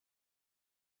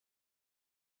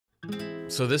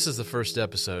So this is the first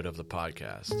episode of the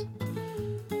podcast.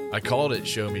 I called it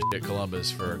Show Me Shit Columbus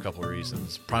for a couple of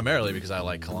reasons. Primarily because I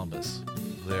like Columbus.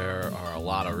 There are a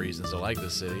lot of reasons to like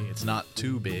this city. It's not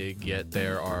too big, yet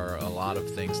there are a lot of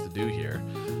things to do here.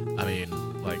 I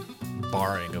mean, like,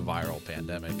 barring a viral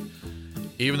pandemic.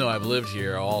 Even though I've lived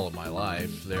here all of my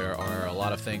life, there are a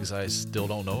lot of things I still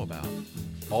don't know about.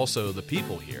 Also, the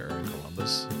people here in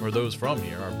Columbus, or those from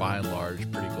here, are by and large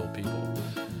pretty cool people.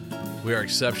 We are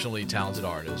exceptionally talented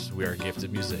artists. We are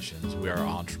gifted musicians. We are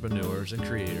entrepreneurs and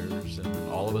creators, and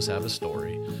all of us have a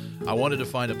story. I wanted to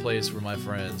find a place where my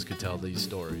friends could tell these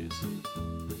stories.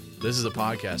 This is a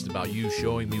podcast about you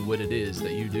showing me what it is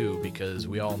that you do, because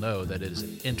we all know that it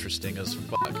is interesting as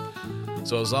fuck.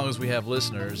 So as long as we have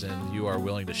listeners and you are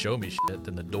willing to show me shit,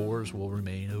 then the doors will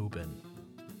remain open.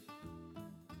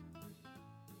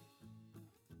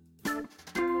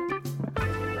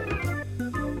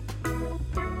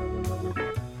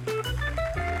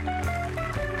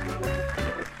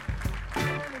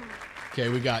 Okay,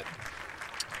 we got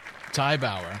Ty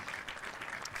Bauer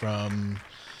from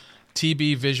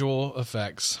TB Visual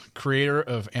Effects, creator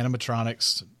of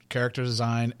animatronics, character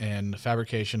design, and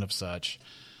fabrication of such,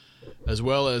 as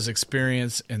well as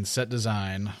experience in set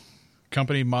design.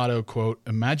 Company motto, quote,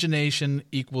 "Imagination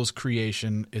equals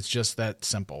creation. It's just that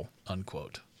simple,"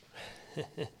 unquote.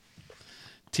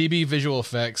 TB Visual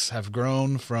Effects have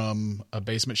grown from a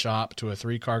basement shop to a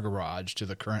 3-car garage to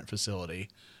the current facility,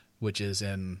 which is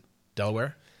in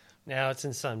Delaware? Now it's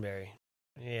in Sunbury.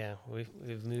 Yeah, we've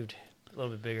moved a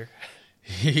little bit bigger.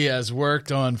 He has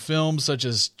worked on films such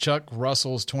as Chuck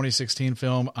Russell's 2016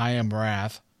 film I Am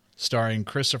Wrath, starring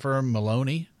Christopher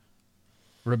Meloni,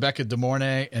 Rebecca De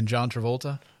Mornay, and John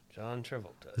Travolta. John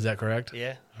Travolta. Is that correct?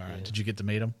 Yeah. All right. Yeah. Did you get to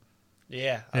meet him?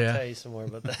 Yeah, I'll tell you some more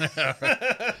about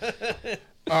that.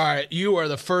 All right. You are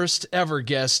the first ever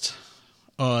guest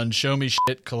on Show Me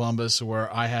Shit Columbus,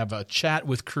 where I have a chat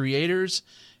with creators,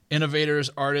 innovators,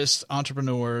 artists,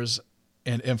 entrepreneurs,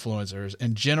 and influencers,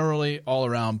 and generally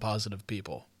all-around positive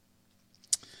people.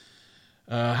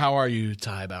 How are you,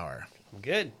 Ty Bauer? I'm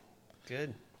good.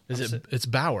 Good. It's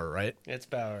Bauer, right? It's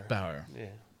Bauer. Bauer.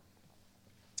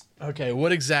 Yeah. Okay,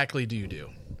 what exactly do you do?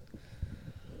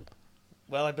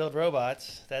 Well, I build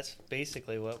robots. That's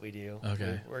basically what we do.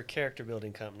 Okay. We're a character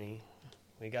building company.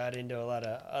 We got into a lot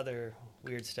of other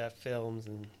weird stuff, films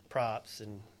and props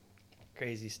and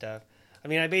crazy stuff. I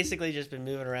mean, I basically just been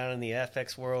moving around in the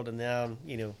FX world, and now,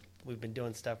 we've been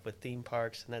doing stuff with theme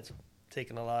parks, and that's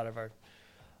taken a lot of our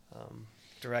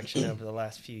direction over the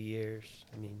last few years.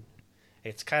 I mean,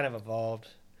 it's kind of evolved.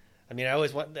 I mean,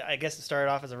 I guess it started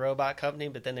off as a robot company,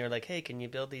 but then they were like, hey, can you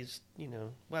build these,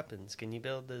 weapons? Can you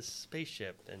build this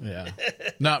spaceship? And Yeah.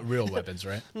 Not real weapons,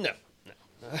 right? No.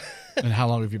 And how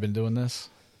long have you been doing this?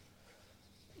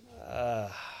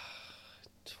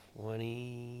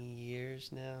 20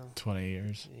 years now. 20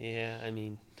 years. Yeah, I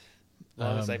mean, as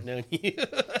long as I've known you.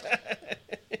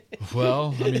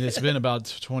 Well, I mean, it's been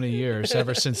about 20 years,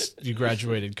 ever since you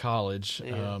graduated college.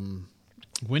 Yeah.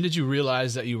 When did you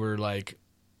realize that you were like,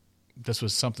 this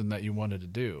was something that you wanted to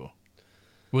do?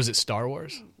 Was it Star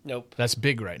Wars? Nope. That's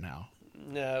big right now.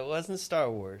 No, it wasn't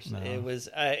Star Wars. No. It was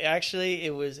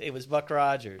it was Buck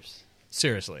Rogers.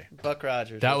 Seriously. Buck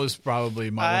Rogers. That was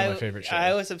probably one of my favorite shows.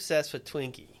 I was obsessed with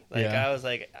Twinkie. Yeah. I was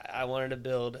like, I wanted to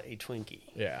build a Twinkie.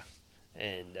 Yeah.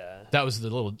 And that was the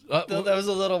little... that was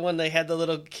the little one. They had the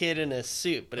little kid in a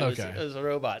suit, but it Okay. was a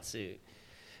robot suit.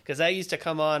 Because that used to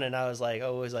come on, and I was like,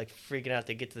 always like freaking out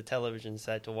to get to the television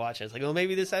set to watch it. It's like, oh,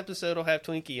 maybe this episode will have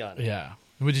Twinkie on it. Yeah.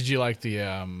 What did you like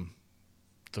the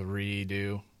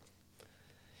redo?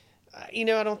 I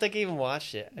don't think I even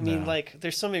watched it. I mean,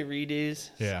 there's so many redos.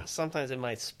 Yeah. Sometimes it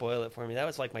might spoil it for me. That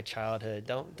was like my childhood.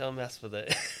 Don't mess with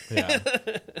it. Yeah.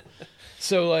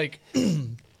 So, like,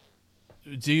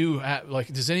 do you have,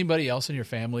 like, does anybody else in your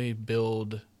family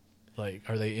build, like,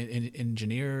 are they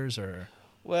engineers or?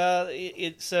 Well,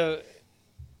 so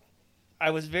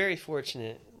I was very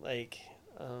fortunate,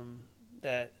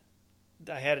 that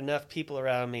I had enough people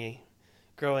around me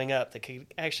growing up that could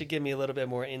actually give me a little bit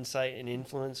more insight and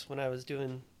influence when I was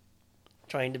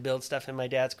trying to build stuff in my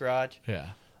dad's garage. Yeah.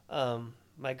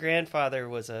 My grandfather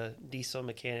was a diesel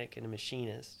mechanic and a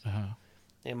machinist. Uh-huh.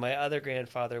 And my other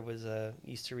grandfather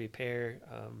used to repair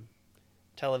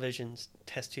televisions,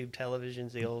 test tube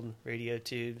televisions, the old radio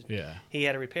tubes. Yeah. He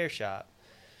had a repair shop.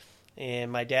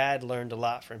 And my dad learned a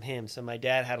lot from him. So my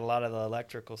dad had a lot of the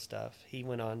electrical stuff. He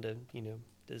went on to,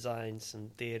 design some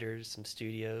theaters, some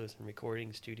studios, and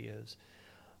recording studios.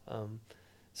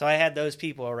 So I had those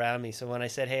people around me. So when I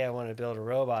said, hey, I want to build a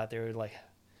robot, they were like,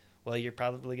 well, you're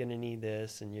probably going to need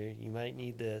this, and you might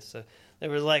need this. So there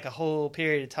was like a whole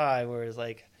period of time where it was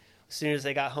like, as soon as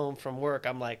they got home from work,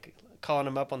 I'm like calling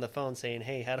them up on the phone saying,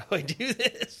 "Hey, how do I do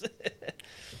this?"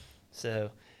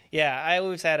 So, yeah, I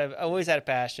always had a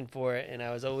passion for it, and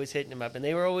I was always hitting them up, and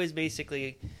they were always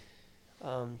basically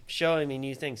showing me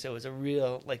new things. So it was a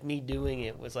real, like, me doing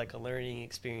it was like a learning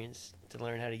experience to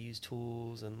learn how to use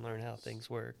tools and learn how things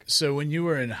work. So when you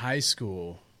were in high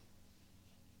school,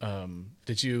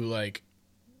 did you like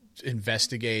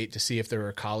investigate to see if there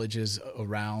were colleges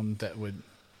around that would?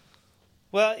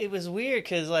 Well, it was weird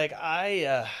because like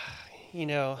I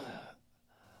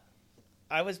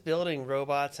was building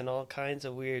robots and all kinds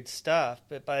of weird stuff,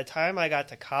 but by the time I got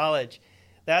to college,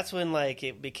 that's when like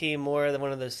it became more than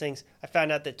one of those things. I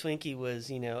found out that Twinkie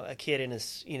was a kid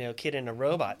in a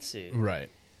robot suit, Right.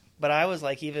 But I was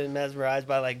like even mesmerized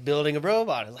by like building a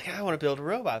robot. I was like, I want to build a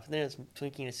robot, but then it's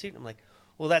Twinkie in a suit. And I'm like,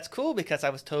 well, that's cool because I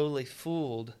was totally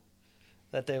fooled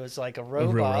that there was like a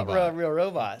robot, real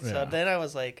robot. Yeah. So then I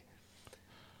was like,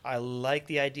 I like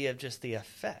the idea of just the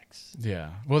effects.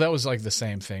 Yeah. Well, that was like the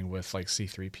same thing with like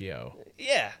C-3PO.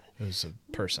 Yeah. It was a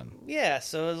person. Yeah.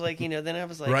 So it was like, then I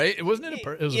was like, Right? It wasn't it a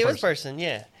person? It was a person,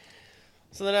 yeah.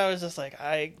 So then I was just like,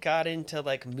 I got into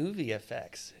like movie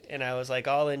effects, and I was like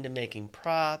all into making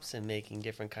props and making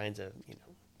different kinds of,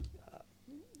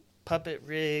 puppet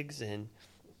rigs, and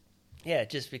yeah, it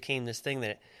just became this thing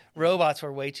that robots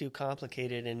were way too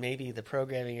complicated, and maybe the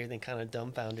programming and everything kind of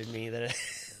dumbfounded me that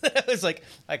I was like,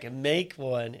 I can make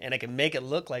one and I can make it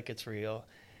look like it's real.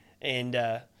 And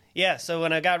yeah, so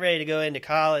when I got ready to go into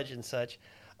college and such,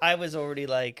 I was already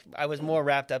like, I was more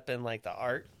wrapped up in like the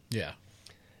art. Yeah.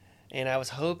 And I was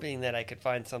hoping that I could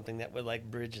find something that would like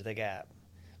bridge the gap.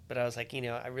 But I was like,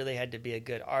 I really had to be a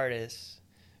good artist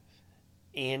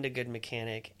and a good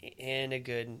mechanic and a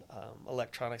good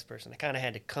electronics person. I kind of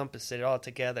had to compass it all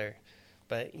together.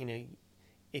 But,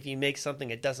 if you make something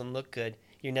that doesn't look good,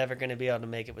 you're never going to be able to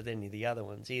make it with any of the other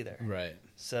ones either. Right.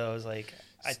 So I was like,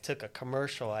 I took a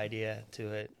commercial idea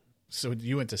to it. So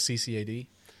you went to CCAD?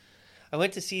 I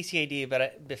went to CCAD,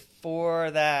 but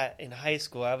before that, in high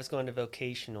school, I was going to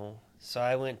vocational. So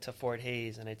I went to Fort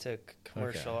Hays, and I took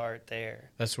commercial art there.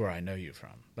 That's where I know you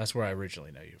from. That's where I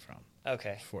originally know you from.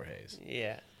 Okay. Fort Hays.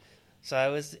 Yeah. So I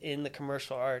was in the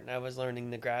commercial art, and I was learning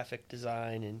the graphic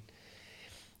design, and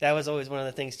that was always one of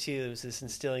the things, too. It was this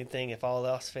instilling thing. If all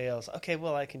else fails, okay,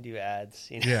 well, I can do ads.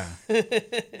 Yeah.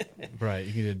 Right.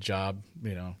 You get a job,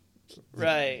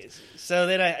 Right. So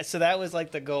that was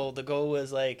like the goal. The goal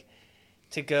was like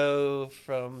to go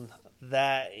from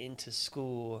that into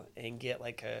school and get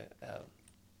like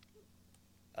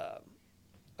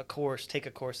a course, take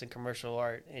a course in commercial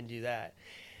art and do that.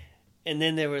 And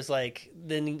then there was like,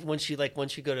 once you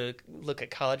go to look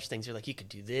at college things, you're like, you could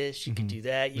do this, you could do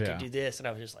that, you could do this. And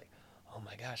I was just like, oh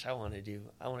my gosh, I want to do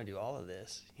all of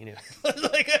this,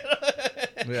 like,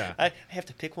 yeah. I have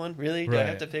to pick one. Really? Do I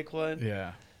have to pick one?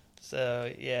 Yeah.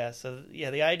 So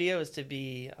the idea was to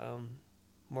be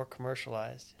more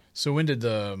commercialized. So when did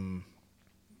the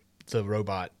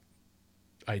robot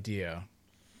idea,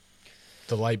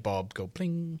 the light bulb go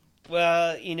bling?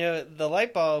 Well, the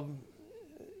light bulb,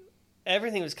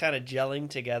 everything was kind of gelling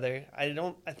together.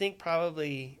 I think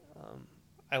probably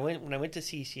when I went to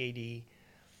CCAD,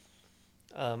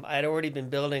 I had already been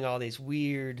building all these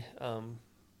weird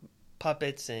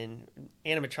puppets and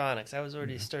animatronics. I was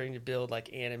already starting to build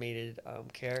like animated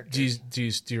characters. Do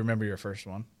you remember your first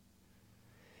one?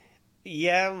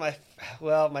 Yeah,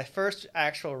 my first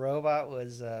actual robot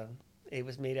was it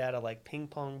was made out of like ping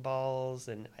pong balls,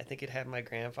 and I think it had my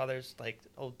grandfather's like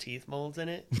old teeth molds in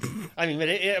it.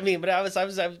 but I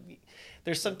was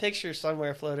there's some pictures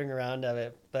somewhere floating around of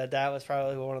it, but that was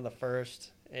probably one of the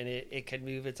first, and it could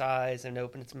move its eyes and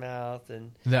open its mouth,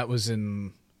 and that was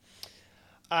in.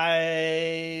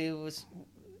 I want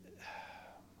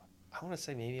to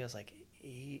say maybe I was like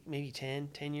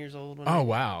 10 years old.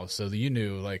 Wow. So you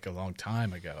knew like a long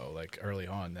time ago, like early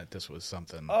on, that this was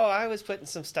something. Oh, I was putting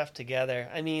some stuff together.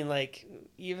 I mean, like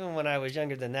even when I was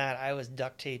younger than that, I was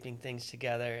duct taping things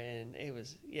together, and it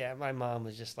was, my mom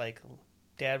was just like,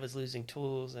 Dad was losing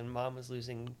tools and Mom was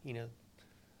losing,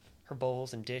 her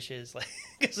bowls and dishes. Like,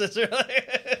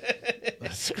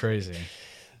 That's crazy.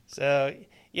 So,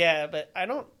 yeah, but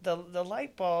the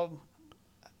light bulb,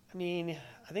 I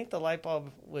think the light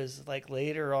bulb was like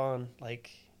later on,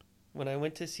 like when I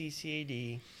went to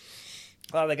CCAD,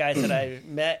 a lot of the guys that I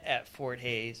met at Fort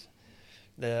Hays,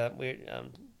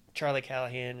 Charlie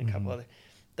Callahan and a couple other,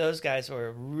 those guys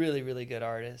were really, really good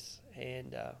artists.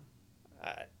 And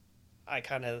I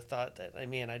kind of thought that, I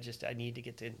need to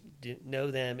get to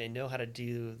know them and know how to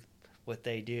do what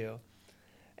they do.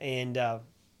 And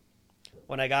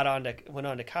when I went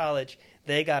on to college,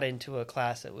 they got into a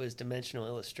class that was dimensional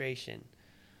illustration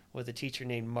with a teacher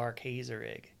named Mark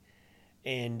Hazerig.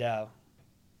 And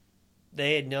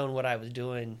they had known what I was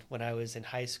doing when I was in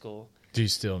high school. Do you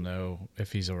still know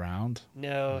if he's around?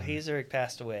 No, Hazerig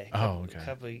passed away. Oh, okay.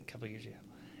 A couple years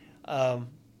ago.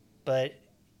 But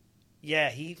yeah,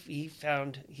 he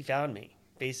found me.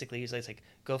 Basically, he's like,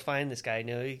 go find this guy. I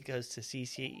know he goes to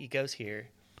CC. He goes here.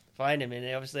 Find him. And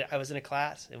I was in a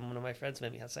class, and one of my friends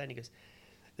met me outside. And he goes,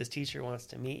 "This teacher wants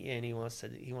to meet you, and he wants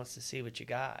to see what you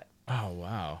got." Oh,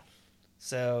 wow.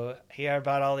 So here I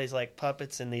brought all these like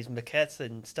puppets and these maquettes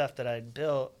and stuff that I'd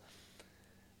built,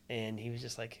 and he was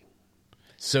just like.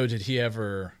 So did he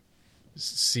ever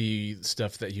see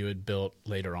stuff that you had built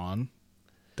later on,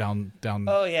 down?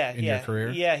 Oh yeah, in your career?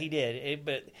 Yeah, he did.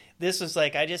 But this was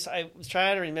like I was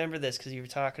trying to remember this because you were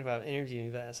talking about interviewing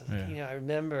me. But I was like, I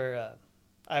remember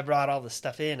I brought all the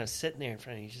stuff in. I was sitting there in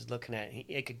front of him, just looking at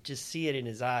it. I could just see it in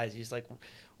his eyes. He's like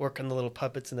working the little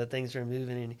puppets and the things were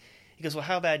moving. And he goes, "Well,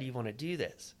 how bad do you want to do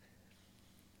this?"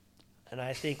 And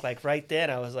I think like right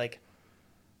then I was like.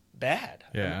 Bad.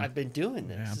 Yeah. I've been doing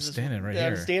this. Yeah, I'm This is- standing right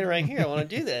I'm here. standing right here. I want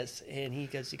to do this. And he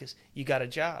goes, you got a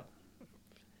job.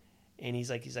 And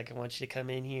he's like, I want you to come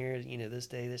in here, this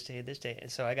day, this day, this day. And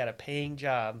so I got a paying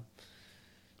job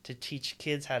to teach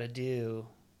kids how to do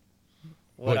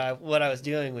what I was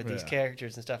doing with these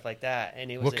characters and stuff like that. And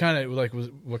it was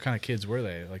what kind of kids were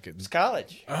they? Like it was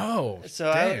college. Oh,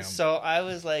 So damn. I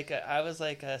was like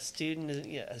a student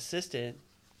assistant.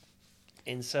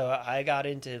 And so I got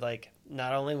into like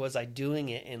not only was I doing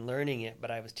it and learning it, but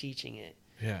I was teaching it.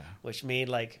 Yeah. Which made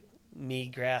like me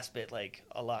grasp it like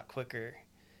a lot quicker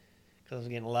because I was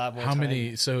getting a lot more. How time.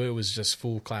 many? So it was just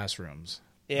full classrooms.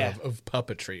 Yeah. Of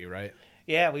puppetry, right?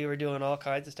 Yeah, we were doing all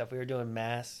kinds of stuff. We were doing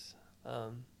masks.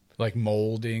 Like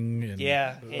molding. And,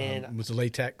 and with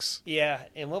latex. Yeah,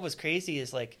 and what was crazy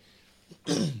is like.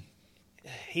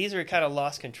 Hazer kind of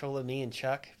lost control of me and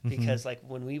Chuck because like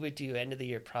when we would do end of the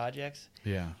year projects,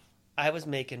 I was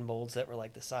making molds that were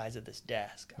like the size of this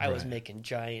desk. I was making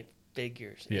giant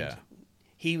figures. Yeah.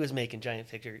 He was making giant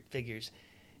figures.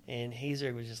 And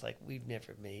Hazer was just like, we've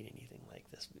never made anything like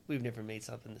this. We've never made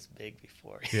something this big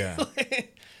before. Yeah.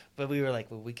 But we were like,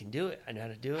 well, we can do it. I know how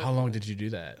to do it. How long did you do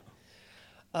that?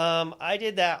 I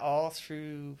did that all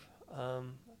through.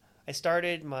 I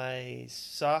started my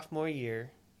sophomore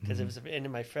year. Because it was the end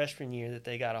of my freshman year that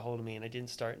they got a hold of me, and I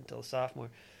didn't start until sophomore.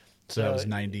 So that was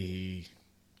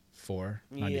 94,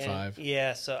 95?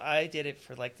 Yeah, so I did it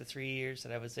for like the 3 years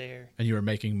that I was there. And you were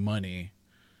making money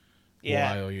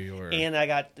while you were... And I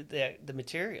got the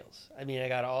materials. I mean, I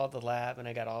got all the lab, and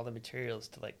I got all the materials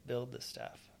to like build the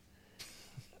stuff.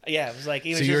 Yeah, it was like... So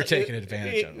you were taking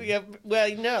advantage of it. Yeah,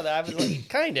 well, no, I was like,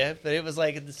 kind of, but it was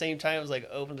like at the same time, it was like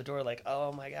open the door like,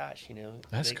 oh my gosh,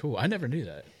 That's cool. I never knew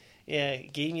that. Yeah,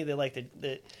 it gave me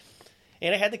the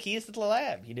and I had the keys to the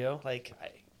lab, like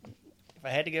if I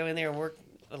had to go in there and work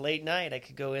a late night, I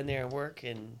could go in there and work,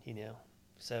 and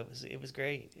so it was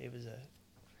great. It was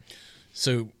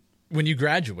So when you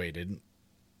graduated,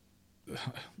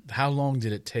 how long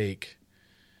did it take?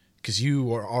 Because you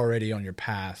were already on your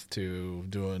path to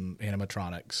doing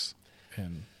animatronics,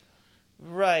 and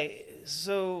right.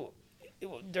 So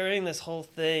during this whole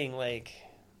thing, like.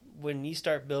 When you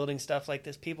start building stuff like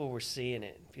this, people were seeing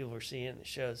it. People were seeing the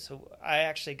shows. So I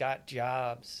actually got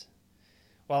jobs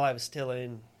while I was still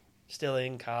in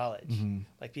college. Mm-hmm.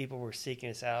 Like people were seeking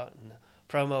us out, and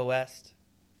Promo West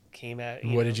came out.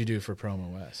 What did you do for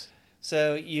Promo West?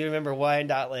 So you remember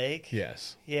Wyandotte Lake?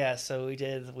 Yes. Yeah. So we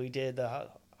did the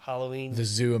Halloween, the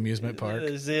zoo amusement park.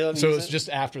 The zoo amusement. So it was just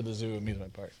after the zoo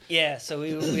amusement park. Yeah. So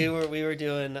we were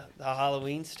doing the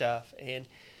Halloween stuff, and.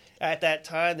 At that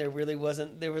time, there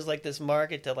was like this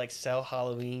market to like sell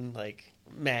Halloween like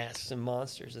masks and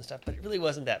monsters and stuff, but it really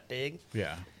wasn't that big.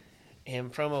 Yeah.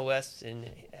 And Promo West and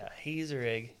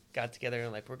Hazerig got together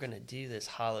and like, we're going to do this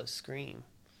Hollow Scream,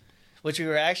 which we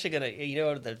were actually going to,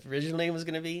 what the original name was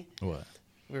going to be? What?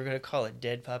 We were going to call it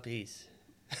Dead Puppies.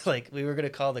 Like we were going to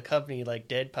call the company like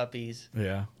Dead Puppies.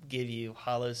 Yeah. Give you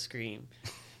Hollow Scream.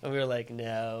 And we were like,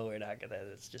 no, we're not going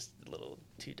to. It's just a little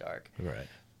too dark. Right.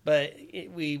 But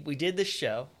we did this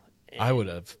show. I would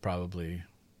have probably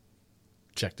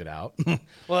checked it out.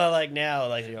 Well, like now,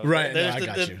 like right,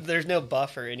 you. There's no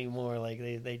buffer anymore. Like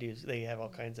they have all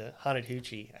kinds of haunted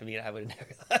hoochie. I mean, I would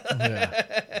have never.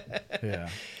 Yeah.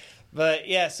 But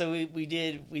yeah, so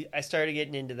I started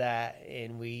getting into that,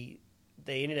 and they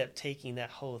ended up taking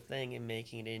that whole thing and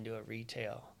making it into a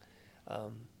retail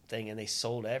thing, and they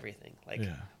sold everything. Like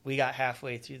we got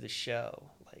halfway through the show,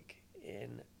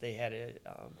 and they had a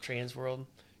Trans World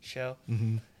show,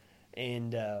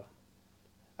 And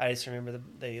I just remember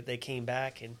they came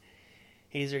back, and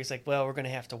he's like, well, we're going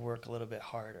to have to work a little bit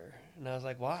harder. And I was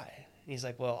like, why? And he's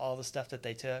like, well, all the stuff that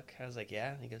they took. I was like,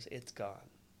 yeah. And he goes, it's gone.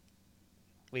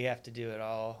 We have to do it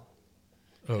all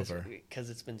over because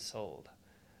it's been sold.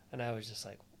 And I was just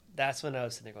like, that's when I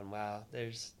was sitting there going, wow,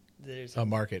 there's a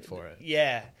market for it.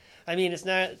 Yeah. I mean, it's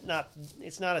not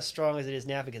as strong as it is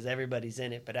now because everybody's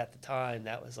in it. But at the time,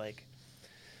 that was like,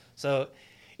 so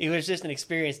it was just an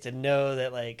experience to know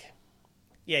that, like,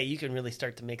 yeah, you can really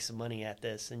start to make some money at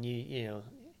this. And you know,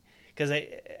 because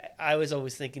I was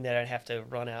always thinking that I'd have to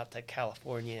run out to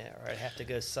California or I'd have to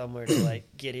go somewhere to like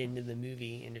get into the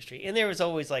movie industry. And there was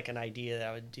always like an idea that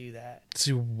I would do that.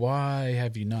 So why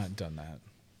have you not done that?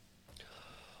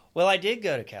 Well, I did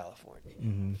go to California.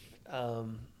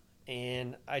 Mm-hmm.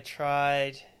 And I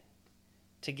tried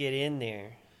to get in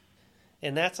there.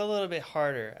 And that's a little bit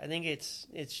harder. I think it's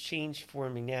changed for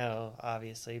me now,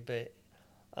 obviously. But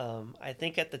I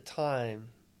think at the time,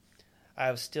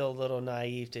 I was still a little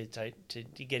naive to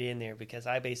get in there because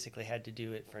I basically had to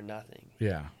do it for nothing.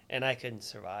 Yeah. And I couldn't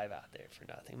survive out there for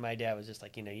nothing. My dad was just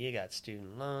like, you know, you got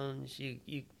student loans. You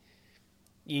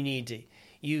need to...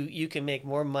 You can make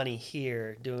more money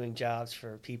here doing jobs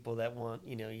for people that want,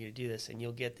 you know, you to do this, and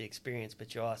you'll get the experience,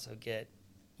 but you'll also get,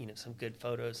 you know, some good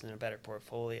photos and a better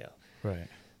portfolio. Right.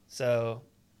 So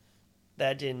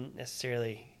that didn't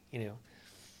necessarily, you know,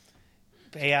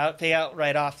 pay out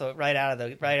right out of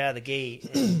the gate.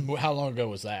 And, how long ago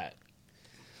was that?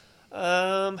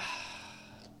 That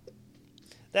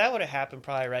would have happened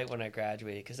probably right when I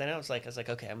graduated, because then I was like,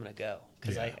 okay, I'm gonna go,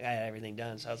 because I had everything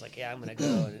done. So I was like, yeah, I'm gonna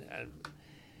go.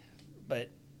 But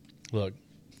look,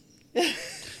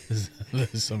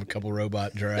 there's a couple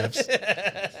robot giraffes.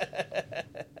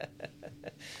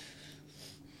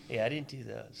 Yeah, I didn't do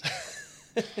those.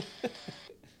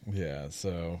 Yeah,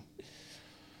 so.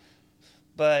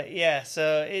 But yeah,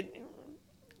 so it.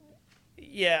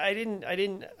 Yeah, I didn't.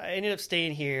 I ended up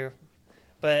staying here,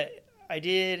 but I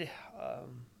did.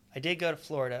 I did go to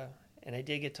Florida, and I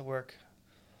did get to work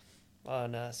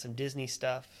on some Disney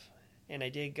stuff, and I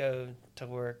did go to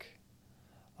work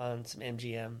on some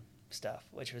MGM stuff,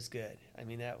 which was good. I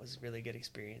mean, that was a really good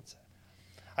experience.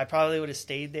 I probably would have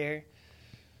stayed there,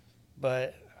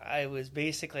 but I was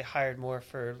basically hired more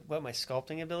for what my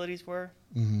sculpting abilities were.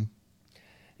 Mm-hmm.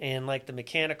 And like the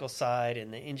mechanical side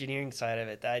and the engineering side of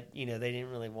it, that, you know, they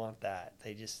didn't really want that.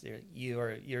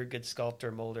 You're a good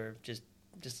sculptor, molder, just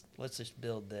let's just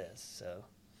build this.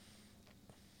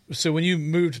 So when you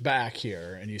moved back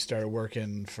here and you started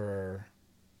working for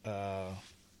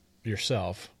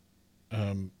yourself,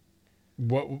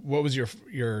 what was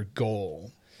your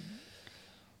goal?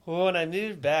 Well, when I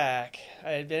moved back,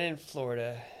 I had been in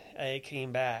Florida. I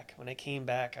came back. When I came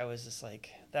back, I was just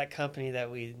like, that company that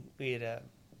we had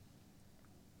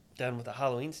done with the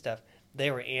Halloween stuff, they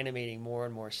were animating more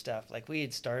and more stuff. Like, we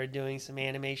had started doing some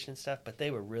animation stuff, but they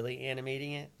were really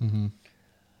animating it. Mm-hmm.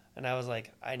 And I was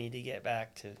like, I need to get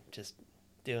back to just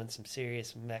doing some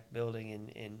serious mech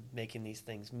building and making these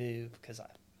things move, because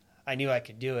I knew I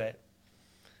could do it.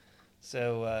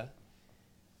 So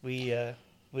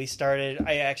we started.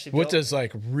 I actually. What does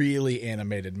like really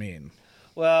animated mean?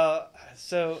 Well,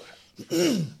 so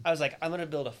I was like, I'm gonna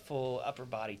build a full upper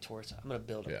body torso. I'm gonna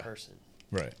build a person.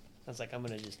 Right. I was like, I'm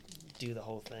gonna just do the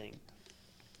whole thing.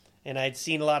 And I'd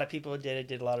seen a lot of people who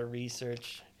did a lot of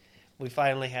research. We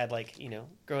finally had, like, you know,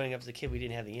 growing up as a kid, we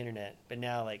didn't have the internet, but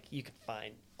now, like, you can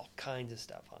find all kinds of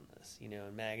stuff on this, you know,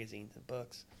 in magazines and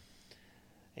books.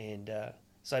 And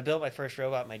so I built my first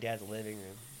robot in my dad's living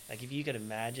room. Like, if you could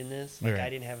imagine this, like, right. I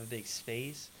didn't have a big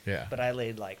space, yeah, but I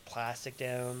laid, like, plastic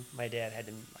down. My dad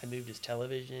I moved his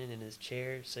television in his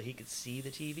chair so he could see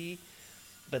the TV.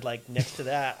 But, like, next to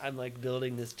that, I'm, like,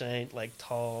 building this giant, like,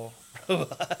 tall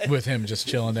robot. With him just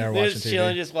chilling there watching just TV.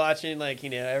 chilling, just watching, like, you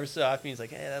know, every so often he's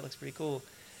like, hey, that looks pretty cool.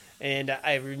 And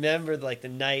I remember, like, the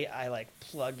night I, like,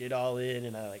 plugged it all in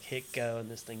and I, like, hit go and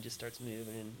this thing just starts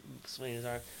moving and swinging his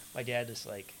arm. My dad just,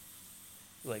 like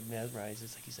mesmerized.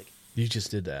 He's like, you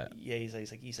just did that. Yeah, he's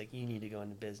like, you need to go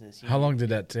into business. How long did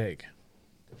that take?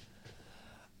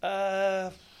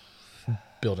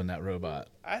 Building that robot.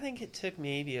 I think it took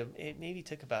maybe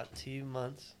took about 2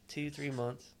 months, 2-3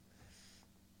 months,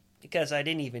 because I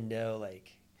didn't even know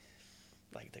like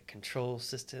the control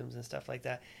systems and stuff like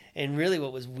that. And really,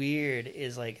 what was weird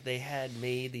is like they had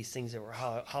made these things that were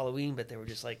Halloween, but they were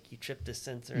just like, you trip this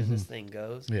sensor and this thing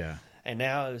goes. Yeah. And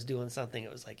now it was doing something.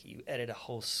 It was like you edit a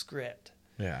whole script.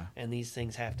 Yeah. And these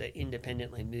things have to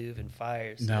independently move and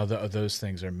fire. So now those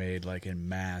things are made like in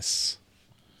mass.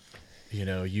 You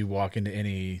know, you walk into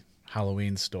any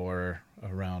Halloween store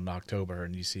around October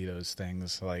and you see those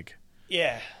things like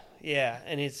Yeah,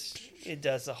 and it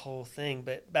does the whole thing.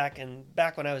 But back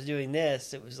when I was doing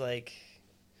this, it was like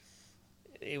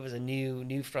it was a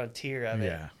new frontier of it.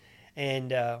 Yeah.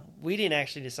 And we didn't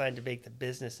actually decide to make the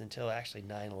business until actually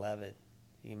 9/11.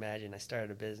 You imagine I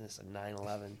started a business on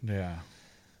 9/11. Yeah.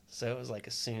 So it was like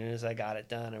as soon as I got it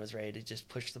done, I was ready to just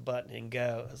push the button and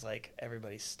go. It was like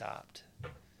everybody stopped.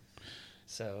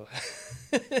 So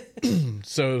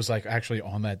So it was like actually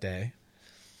on that day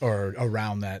or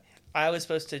around that. I was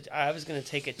going to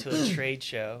take it to a trade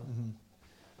show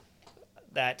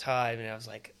that time, and I was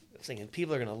thinking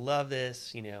people are going to love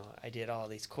this. You know, I did all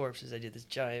these corpses. I did this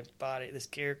giant body, this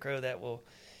scarecrow that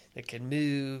can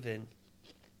move, and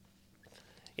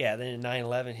yeah. Then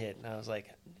 9/11 hit, and I was like,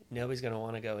 nobody's going to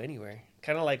want to go anywhere.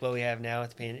 Kind of like what we have now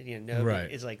with the pandemic. You know,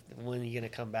 nobody is like, when are you going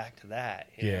to come back to that?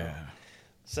 You know?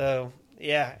 So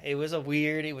yeah, it was a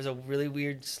really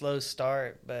weird, slow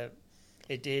start, but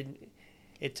it did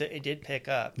pick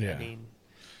up. Yeah. I mean,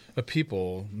 but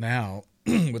people now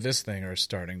with this thing are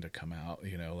starting to come out,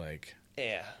 you know, like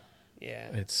yeah.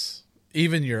 It's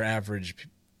even your average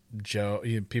Joe,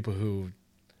 people who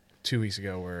 2 weeks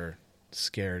ago were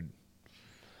scared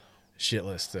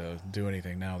shitless to do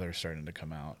anything. Now they're starting to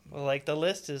come out. Well, like the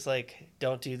list is like,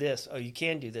 don't do this. Oh, you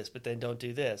can do this, but then don't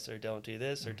do this, or don't do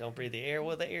this, or don't breathe the air.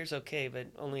 Well, the air's okay, but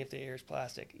only if the air is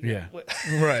plastic. Yeah.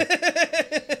 Right.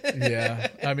 Yeah.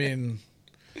 I mean,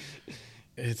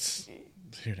 it's,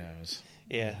 who knows?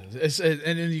 Yeah.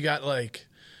 And then you got like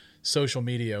social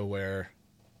media where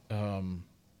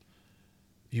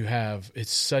you have,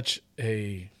 it's such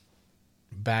a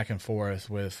back and forth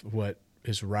with what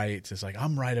is right. It's like,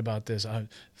 I'm right about this.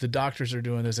 The doctors are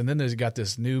doing this. And then there's got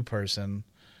this new person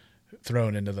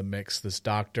thrown into the mix, this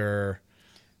doctor.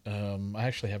 I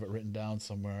actually have it written down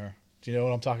somewhere. Do you know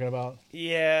what I'm talking about?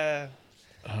 Yeah.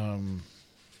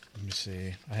 Let me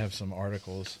see. I have some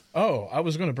articles. Oh, I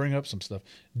was going to bring up some stuff.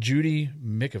 Judy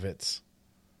Mikovits.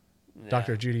 No,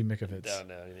 Dr. Judy Mikovits. Don't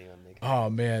know anything on Mikovits. Oh,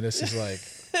 man, this is like...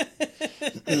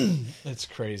 it's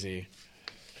crazy.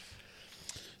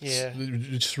 Yeah.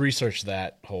 Just research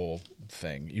that whole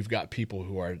thing. You've got people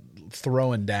who are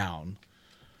throwing down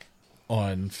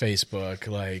on Facebook,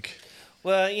 like...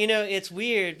 Well, you know, it's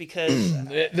weird because...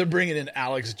 they're bringing in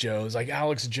Alex Jones. Like,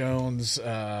 Alex Jones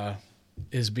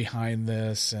is behind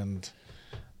this, and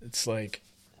it's like,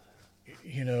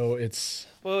 you know, it's...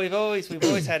 Well, we've always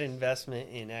had investment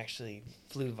in actually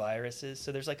flu viruses,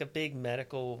 so there's like a big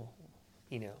medical,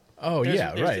 you know... Oh,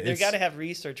 right. They've got to have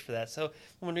research for that. So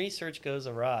when research goes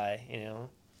awry, you know...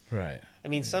 Right. I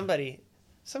mean, somebody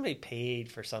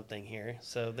paid for something here,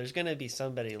 so there's going to be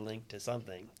somebody linked to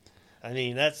something. I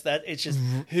mean, that's that. It's just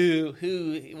who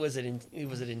was it?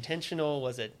 Was it intentional?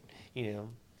 Was it, you know?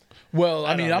 Well,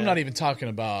 I mean, I'm not even talking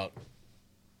about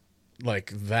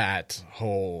like that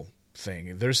whole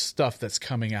thing. There's stuff that's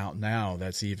coming out now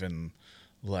that's even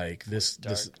like these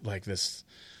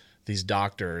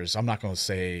doctors. I'm not going to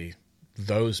say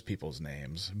those people's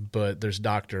names, but there's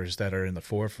doctors that are in the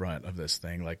forefront of this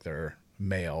thing, like they're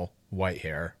male, white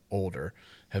hair, older,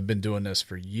 have been doing this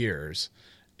for years,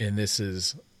 and this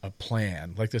is a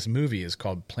plan. Like this movie is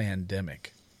called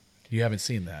Plandemic. You haven't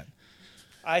seen that?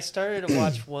 I started to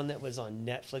watch one that was on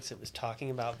Netflix that was talking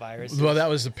about viruses. Well, that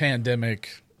was the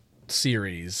Pandemic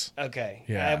series. Okay.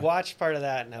 Yeah. I watched part of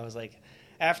that, and I was like,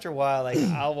 after a while, like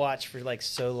I'll watch for like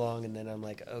so long, and then I'm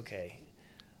like, okay.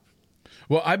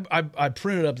 Well, I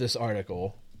printed up this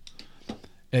article,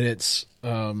 and it's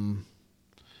Allen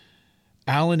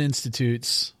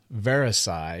Institute's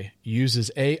Verify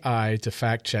uses AI to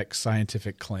fact-check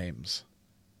scientific claims.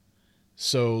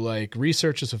 So, like,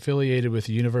 researchers affiliated with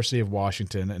the University of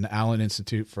Washington and Allen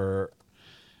Institute for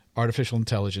Artificial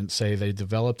Intelligence say they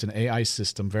developed an AI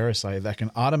system, Verify, that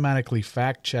can automatically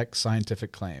fact-check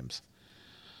scientific claims.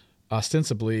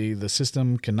 Ostensibly, the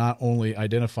system can not only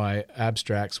identify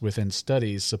abstracts within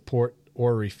studies, support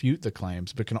or refute the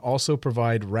claims, but can also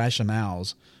provide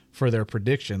rationales for their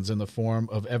predictions in the form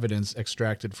of evidence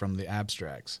extracted from the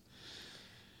abstracts.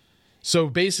 So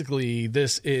basically,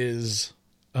 this is...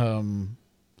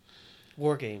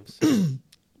 War games.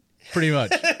 Pretty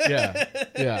much,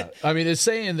 yeah. I mean, it's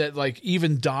saying that, like,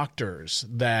 even doctors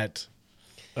that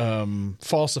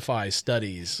falsify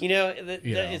studies... You know,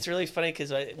 it's really funny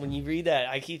because when you read that,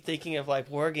 I keep thinking of, like,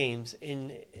 war games.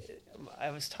 And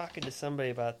I was talking to somebody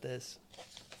about this,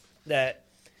 that...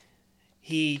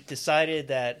 he decided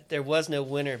that there was no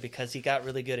winner because he got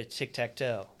really good at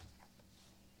tic-tac-toe.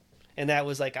 And that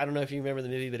was like, I don't know if you remember the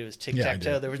movie, but it was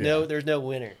tic-tac-toe. Yeah, there was no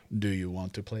winner. Do you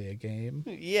want to play a game?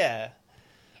 Yeah.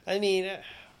 I mean,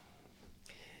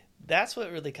 that's what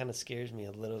really kind of scares me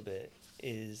a little bit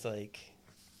is like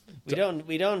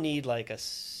We don't need like a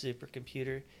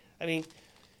supercomputer. I mean,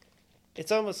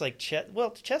 it's almost like chess.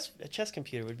 Well, a chess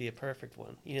computer would be a perfect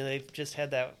one. You know, they've just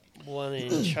had that one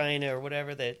in China or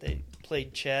whatever that they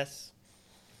played chess.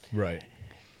 Right.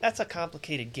 That's a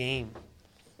complicated game.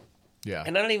 Yeah.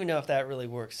 And I don't even know if that really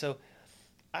works. So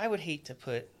I would hate to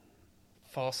put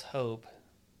false hope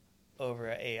over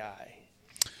AI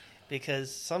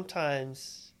because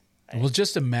sometimes. Well,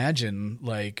 just imagine,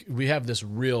 like, we have this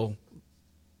real,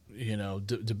 you know,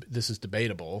 this is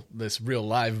debatable, this real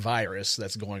live virus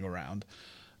that's going around.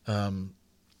 And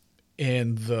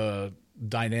the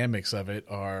dynamics of it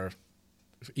are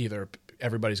either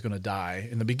everybody's going to die.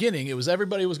 In the beginning, it was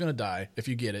everybody was going to die if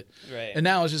you get it. Right. And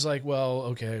now it's just like, well,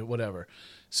 okay, whatever.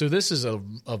 So this is a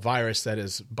virus that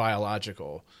is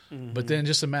biological. Mm-hmm. But then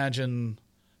just imagine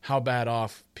how bad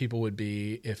off people would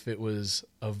be if it was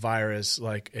a virus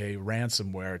like a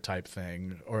ransomware type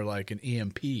thing or like an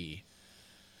EMP.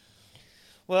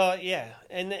 Well, yeah.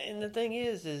 And the thing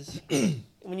is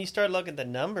when you start looking at the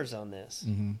numbers on this,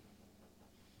 mm-hmm.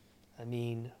 I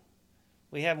mean,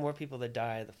 we have more people that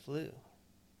die of the flu.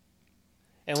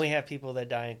 And we have people that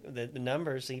die, the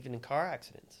numbers even in car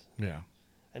accidents. Yeah.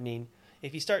 I mean,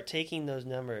 if you start taking those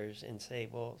numbers and say,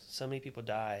 well, so many people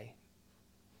die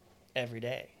every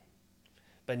day.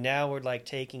 But now we're like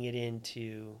taking it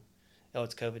into, oh,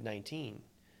 it's COVID-19.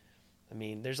 I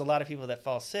mean, there's a lot of people that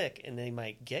fall sick and they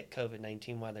might get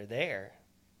COVID-19 while they're there.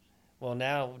 Well,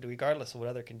 now, regardless of what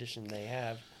other condition they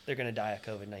have, they're going to die of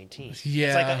COVID-19.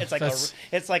 Yeah,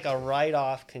 it's like a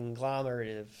write-off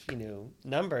conglomerative,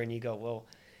 number, and you go, well,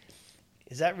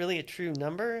 is that really a true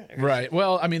number? Right.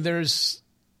 Well, I mean, there's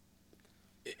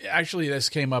actually this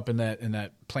came up in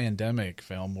that Plandemic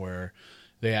film where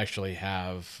they actually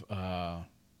have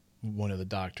one of the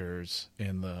doctors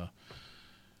in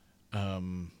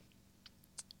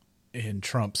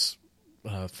Trump's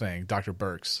thing, Dr.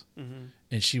 Birx, mm-hmm.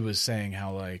 and she was saying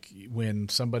how, like, when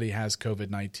somebody has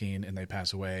COVID-19 and they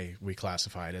pass away, we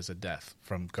classify it as a death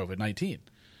from COVID-19.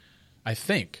 I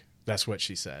think that's what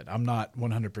she said. I'm not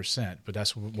 100%, but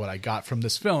that's what I got from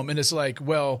this film. And it's like,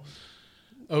 well,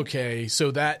 okay,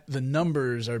 so that the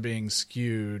numbers are being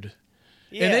skewed.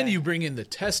 Yeah. And then you bring in the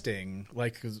testing,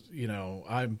 like,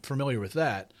 I'm familiar with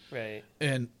that. Right.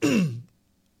 And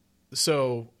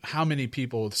so how many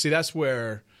people – see, that's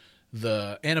where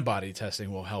the antibody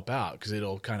testing will help out because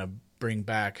it'll kind of bring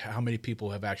back how many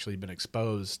people have actually been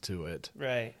exposed to it.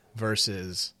 Right.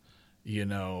 Versus,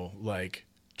 like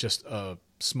just a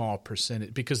small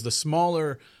percentage. Because the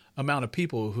smaller amount of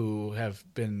people who have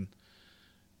been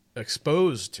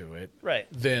exposed to it, right,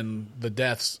 then the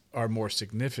deaths are more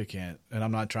significant. And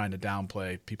I'm not trying to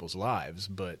downplay people's lives,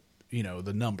 but,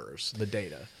 the numbers, the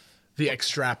data, the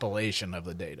extrapolation of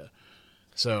the data.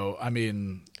 So, I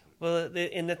mean... Well,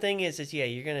 and the thing is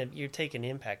you're taking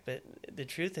impact, but the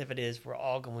truth of it is we're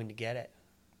all going to get it.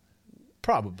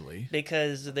 Probably.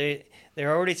 Because they're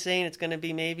already saying it's going to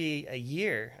be maybe a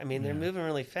year. I mean, they're moving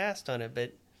really fast on it,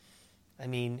 but, I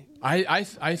mean... I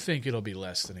think it'll be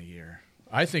less than a year.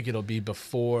 I think it'll be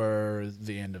before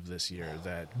the end of this year.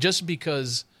 That just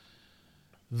because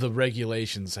the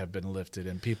regulations have been lifted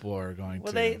and people are going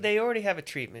to... Well, they already have a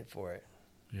treatment for it.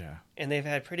 Yeah, and they've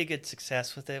had pretty good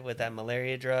success with it, with that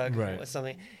malaria drug, right? With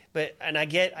something, and I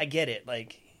get it.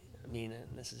 Like, I mean,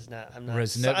 this is not. I'm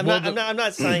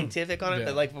not scientific on it,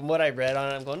 but like from what I read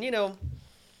on it, I'm going.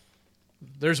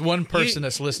 There's one person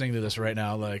that's listening to this right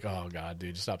now, like, oh God,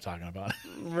 dude, just stop talking about it.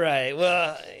 Right.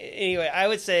 Well, anyway,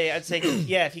 I'd say,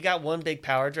 yeah, if you got one big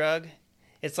power drug,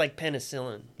 it's like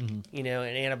penicillin, mm-hmm.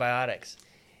 And antibiotics.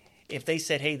 If they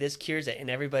said, hey, this cures it, and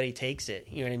everybody takes it,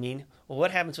 you know what I mean? Well,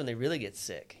 what happens when they really get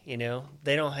sick, They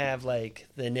don't have, like,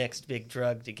 the next big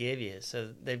drug to give you. So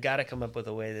they've got to come up with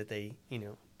a way that they,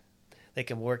 they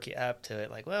can work you up to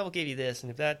it. Like, well, we'll give you this, and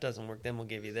if that doesn't work, then we'll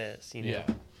give you this, Yeah.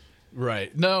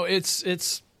 Right. No,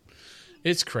 it's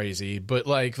crazy. But,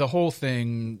 like, the whole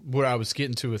thing, what I was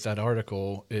getting to with that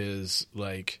article is,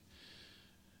 like,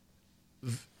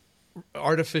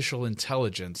 artificial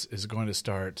intelligence is going to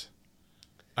start...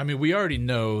 I mean, we already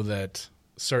know that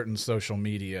certain social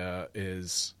media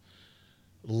is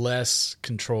less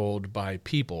controlled by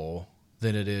people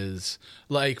than it is.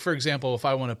 Like, for example, if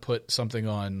I want to put something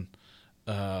on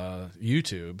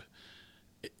YouTube,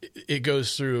 it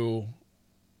goes through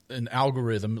an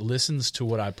algorithm listens to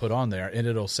what I put on there, and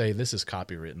it'll say this is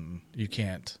copywritten. You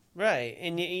can't. Right.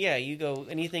 And yeah, you go,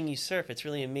 anything you surf, it's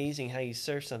really amazing how you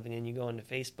surf something and you go onto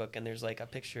Facebook and there's like a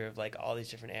picture of like all these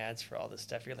different ads for all this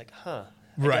stuff. You're like, I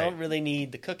don't really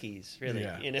need the cookies, really.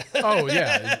 Yeah. You know? Oh,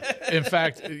 yeah. In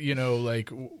fact,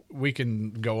 like we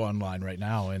can go online right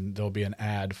now and there'll be an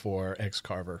ad for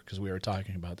Xcarver because we were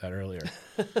talking about that earlier.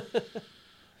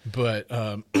 But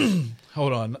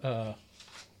hold on.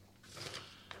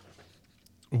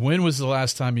 When was the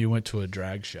last time you went to a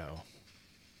drag show,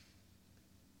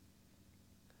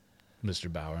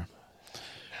 Mr. Bauer?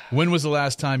 When was the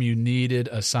last time you needed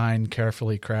a sign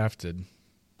carefully crafted?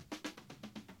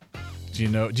 Do you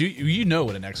know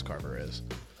what an Xcarver is?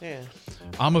 Yeah.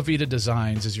 Amavita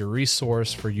Designs is your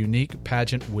resource for unique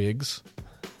pageant wigs,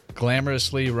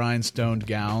 glamorously rhinestoned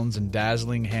gowns, and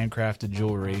dazzling handcrafted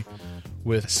jewelry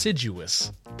with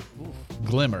assiduous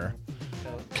glimmer.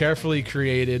 Carefully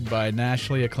created by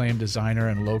nationally acclaimed designer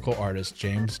and local artist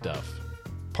James Duff.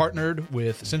 Partnered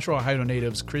with Central Ohio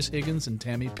natives Chris Higgins and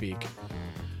Tammy Peak,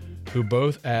 who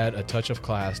both add a touch of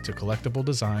class to collectible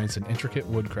designs and intricate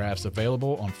woodcrafts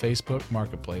available on Facebook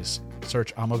Marketplace.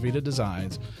 Search Amavita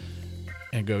Designs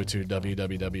and go to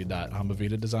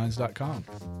www.amavitadesigns.com.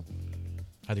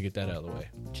 Had to get that out of the way.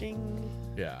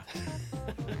 Ching. Yeah.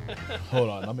 Hold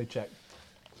on, let me check.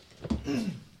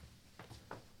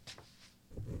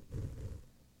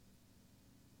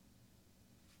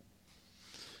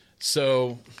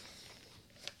 So,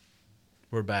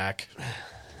 we're back.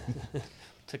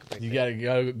 Took a break. You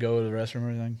gotta go to the restroom or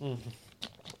anything? Mm-hmm.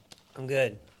 I'm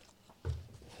good.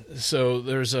 So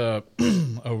there's a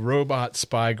robot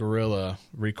spy gorilla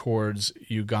records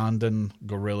Ugandan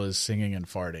gorillas singing and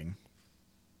farting.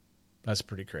 That's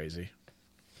pretty crazy.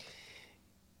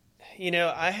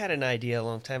 I had an idea a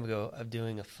long time ago of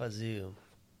doing a fazoo.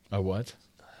 A what?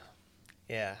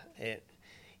 Yeah.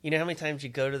 You know how many times you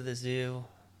go to the zoo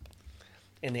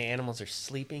and the animals are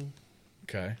sleeping?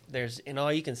 Okay. And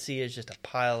all you can see is just a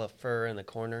pile of fur in the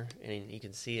corner, and you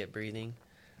can see it breathing.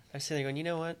 I was sitting there going, you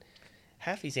know what?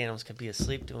 Half these animals could be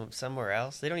asleep to them somewhere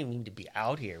else. They don't even need to be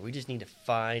out here. We just need to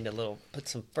put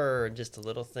some fur in just a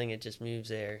little thing. It just moves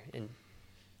there, and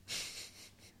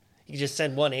you just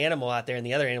send one animal out there, and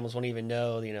the other animals won't even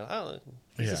know.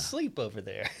 He's asleep over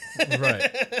there. Right.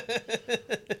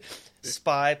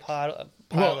 Spy pile of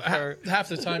fur. half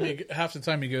the time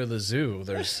you go to the zoo,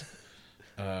 there's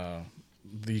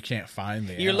you can't find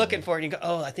the You're animal. looking for it, and you go,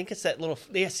 oh, I think it's that little.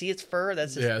 Yeah, see, it's fur.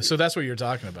 That's just, so that's what you're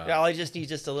talking about. all I just need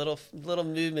just a little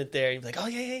movement there. You're like, oh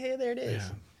yeah, there it is.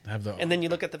 Yeah. And then you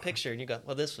look at the picture and you go,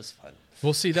 well, this was fun.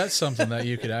 Well, see, that's something that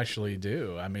you could actually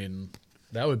do. I mean,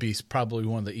 that would be probably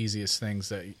one of the easiest things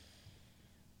that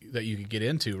you could get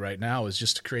into right now is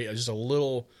just to create just a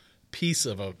little piece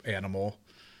of an animal,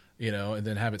 and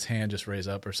then have its hand just raise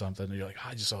up or something. And you're like,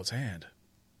 I just saw its hand.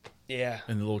 Yeah.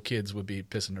 And the little kids would be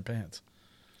pissing their pants.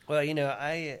 Well,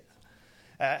 I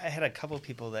had a couple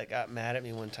people that got mad at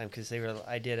me one time because we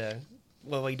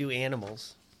do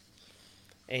animals.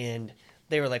 And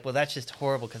they were like, well, that's just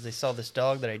horrible because they saw this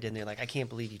dog that I did. And they're like, I can't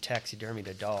believe you taxidermied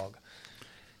a dog.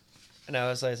 And I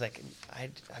was like, I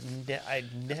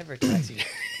never taxidermied.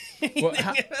 Well,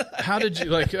 how did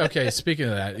you okay, speaking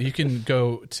of that, you can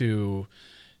go to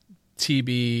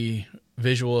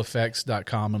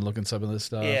tbvisualeffects.com and look at some of this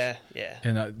stuff. Yeah.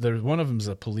 And there's one of them is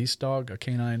a police dog, a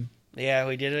canine. Yeah,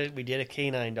 we did a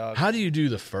canine dog. How do you do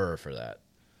the fur for that?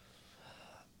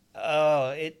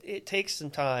 Oh, it takes some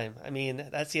time. I mean,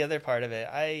 that's the other part of it.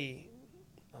 I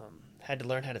had to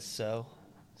learn how to sew.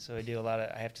 So I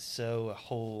have to sew a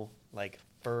whole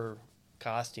fur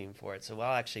costume for it. So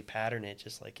I'll actually pattern it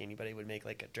just like anybody would make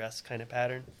a dress kind of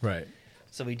pattern. Right.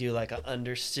 So we do an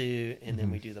undersuit, and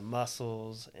then we do the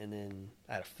muscles, and then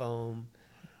out of foam,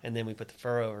 and then we put the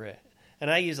fur over it. And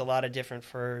I use a lot of different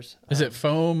furs. Is it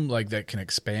foam that can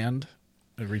expand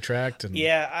and retract? And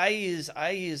yeah, I use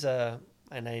and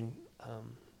I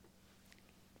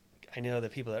know the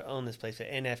people that own this place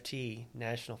at NFT,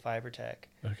 National Fiber Tech.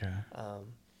 Okay.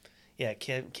 Yeah,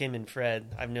 Kim and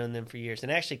Fred. I've known them for years,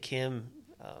 and actually Kim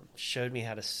showed me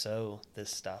how to sew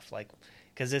this stuff,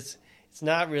 because it's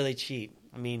not really cheap.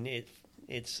 I mean,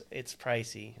 it's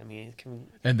pricey. I mean, it can.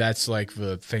 And that's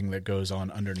the thing that goes on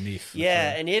underneath.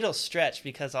 Yeah, and it'll stretch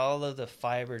because all of the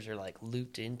fibers are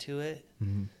looped into it.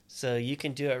 Mm-hmm. So you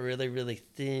can do it really, really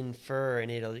thin fur, and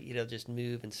it'll just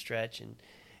move and stretch, and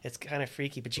it's kind of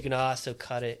freaky. But you can also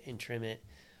cut it and trim it.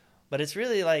 But it's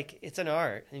really it's an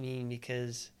art. I mean,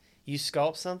 because you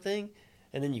sculpt something,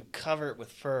 and then you cover it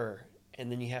with fur.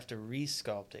 and then you have to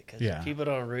resculpt it because Yeah. people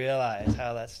don't realize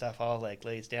how that stuff all like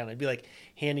lays down. It'd be like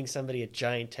handing somebody a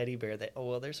giant teddy bear that, oh,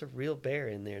 well, there's a real bear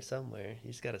in there somewhere.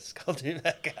 You just got to sculpt it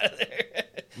back out of there.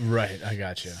 Right, I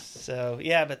got you. So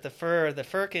yeah, but the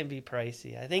fur can be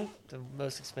pricey. I think the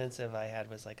most expensive I had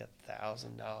was like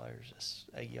 $1,000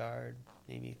 a yard,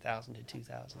 maybe 1,000 to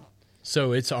 2,000.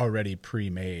 So it's already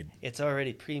pre-made. It's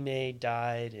already pre-made,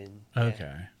 dyed, and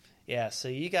Okay. yeah. So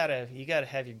you gotta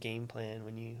have your game plan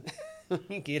when you when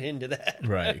you get into that.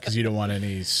 Right, because you don't want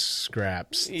any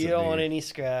scraps. You don't want any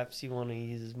scraps. You want to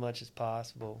use as much as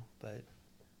possible, but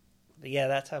yeah,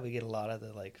 that's how we get a lot of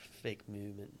the like fake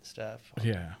movement and stuff.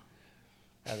 Yeah.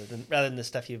 Rather than the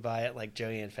stuff you buy at like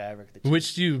Joann Fabric.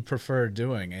 Which do you prefer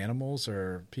doing, animals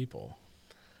or people?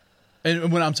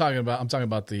 And when I'm talking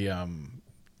about the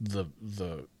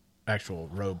actual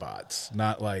robots,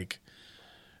 not like,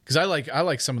 because I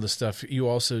like some of the stuff. You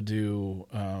also do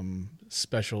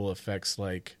special effects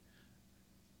like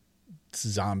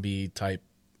zombie type,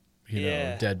 you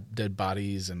know, dead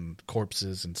bodies and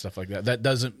corpses and stuff like that.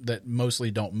 That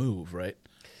mostly don't move, right?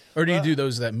 Or do you do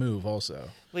those that move also?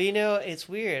 Well, you know, it's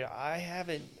weird. I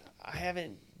haven't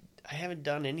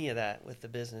done any of that with the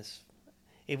business.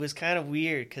 It was kind of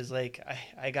weird because like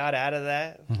I got out of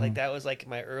that. Mm-hmm. Like that was like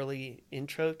my early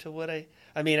intro to what I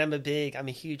mean, I'm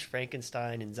a huge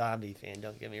Frankenstein and zombie fan.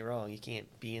 Don't get me wrong. You can't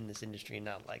be in this industry and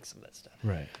not like some of that stuff.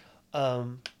 Right.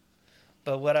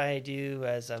 But what I do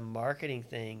as a marketing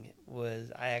thing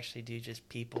was I actually do just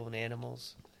people and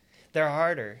animals. They're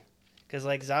harder because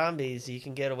like zombies, you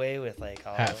can get away with like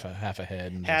half a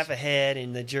head, and a head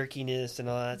and the jerkiness and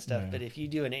all that stuff. Yeah. But if you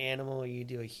do an animal or you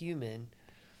do a human,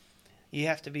 you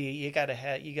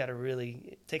gotta really,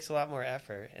 it takes a lot more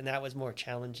effort, and that was more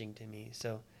challenging to me.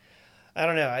 So I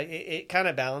don't know. It kind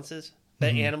of balances,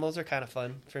 but animals are kind of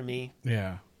fun for me.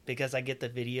 Yeah. Because I get the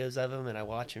videos of them and I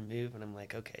watch them move, and I'm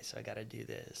like, okay, so I got to do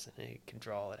this, and I can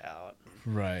draw it out.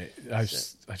 Right.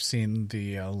 I've seen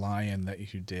the lion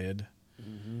that you did,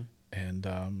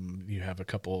 and you have a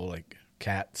couple like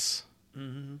cats.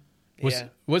 Mm-hmm.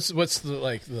 What's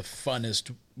the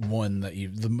funnest one that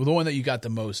the one that you got the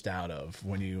most out of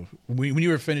when you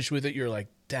were finished with it? You're like,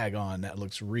 daggone, that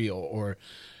looks real. Or,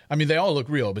 I mean, they all look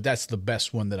real, but that's the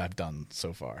best one that I've done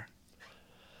so far.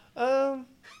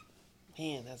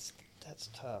 Man, that's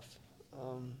tough.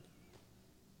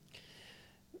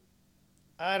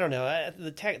 I don't know.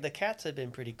 The cats have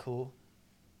been pretty cool.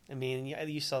 I mean,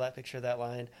 you saw that picture of that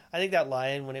lion. I think that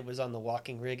lion, when it was on the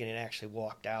walking rig and it actually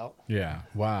walked out. Yeah.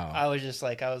 Wow. I was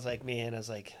like,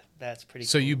 that's pretty cool.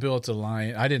 So you built a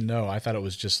lion. I didn't know. I thought it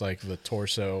was just like the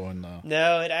torso and the...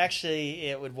 No,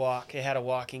 it would walk. It had a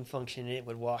walking function. It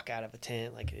would walk out of a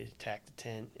tent, like it'd attack the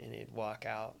tent and it'd walk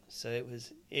out. So it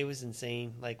was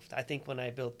insane. Like, I think when I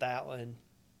built that one,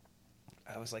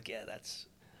 I was like, yeah,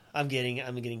 I'm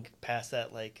getting past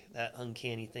that, like that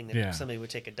uncanny thing that somebody would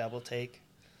take a double take.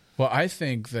 Well, I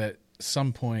think that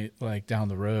some point, like down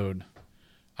the road,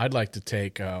 I'd like to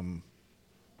take one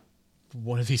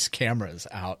of these cameras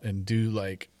out and do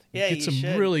get some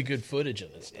really good footage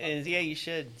of this. And you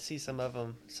should see some of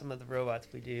them. Some of the robots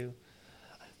we do.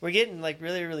 We're getting like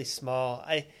really, really small.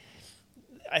 I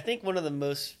think one of the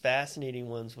most fascinating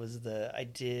ones was I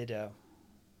did a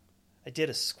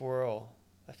squirrel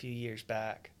a few years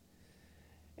back,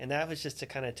 and that was just to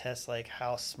kind of test like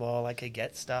how small I could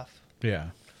get stuff. Yeah.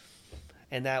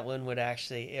 And that one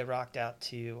it rocked out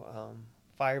to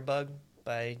Firebug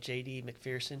by J.D.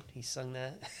 McPherson. He sung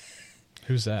that.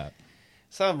 Who's that?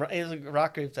 It was a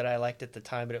rock group that I liked at the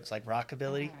time, but it was like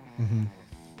rockabilly. Mm-hmm.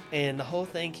 And the whole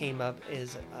thing came up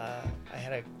is I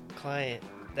had a client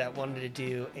that wanted to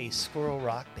do a squirrel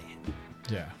rock band.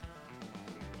 Yeah.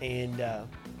 And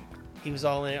he was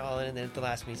all in. And then at the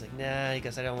last minute, he's like, nah, he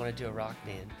goes, I don't want to do a rock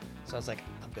band. So I was like,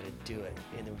 I'm going to do it.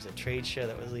 And there was a trade show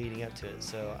that was leading up to it.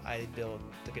 So I built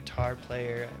the guitar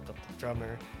player, I built the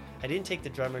drummer. I didn't take the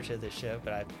drummer to the show,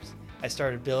 but I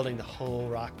started building the whole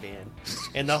rock band.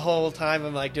 And the whole time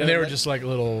I'm like doing... And they were just like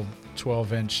little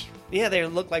 12-inch... Yeah, they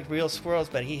looked like real squirrels,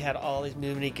 but he had all these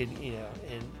movement. He could,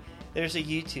 and there's a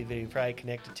YouTube video probably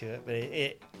connected to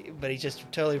it, but he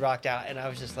just totally rocked out. And I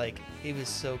was just like, it was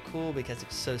so cool because it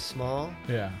was so small.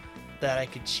 Yeah. That I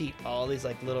could cheat all these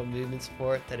like little movements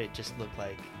for it that it just looked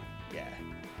like, yeah.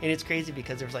 And it's crazy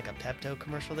because there was like a Pepto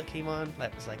commercial that came on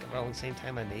that was like around the same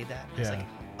time I made that. And I was like,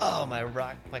 oh, my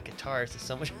guitarist is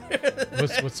so much better.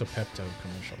 What's a Pepto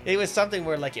commercial? It was something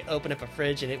where like you open up a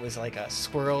fridge and it was like a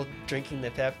squirrel drinking the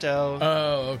Pepto.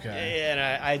 Oh, okay. And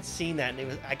I'd seen that,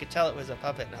 and I could tell it was a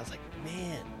puppet, and I was like,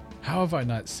 man. How have I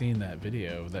not seen that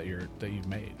video that you've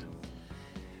made?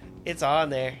 It's on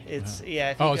there. It's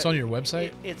yeah. Oh, it's on your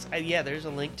website? It's yeah. There's a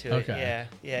link to it. Okay.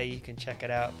 Yeah. You can check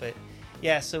it out. But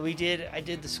yeah, so I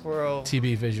did the squirrel.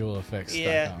 TBVisualEffects.com.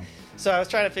 Yeah. So I was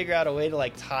trying to figure out a way to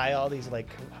like tie all these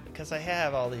because I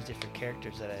have all these different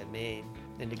characters that I made,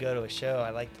 and to go to a show, I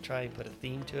like to try and put a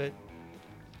theme to it.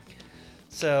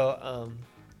 So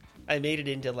I made it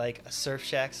into like a Surf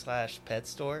Shack / pet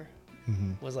store.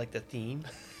 Was like the theme.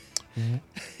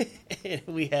 And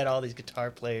we had all these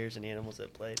guitar players and animals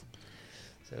that played,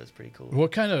 so it was pretty cool.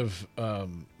 What kind of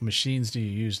machines do you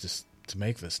use to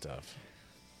make this stuff?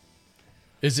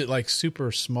 Is it like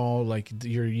super small, like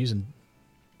you're using?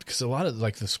 Because a lot of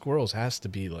like the squirrels has to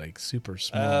be like super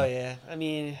small. Oh yeah, I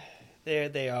mean,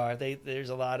 they are. There's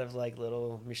a lot of like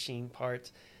little machine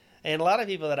parts, and a lot of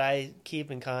people that I keep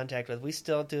in contact with, we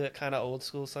still do it kind of old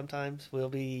school. Sometimes we'll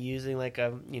be using like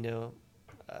a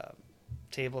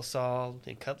table saw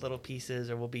and cut little pieces,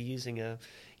 or we'll be using a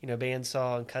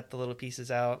bandsaw and cut the little pieces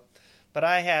out. But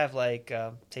I have like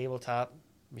tabletop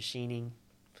machining,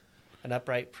 an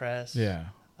upright press, a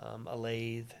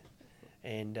lathe,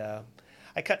 and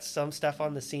I cut some stuff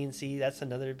on the CNC. That's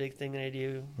another big thing that I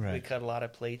do. Right. We cut a lot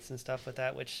of plates and stuff with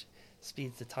that, which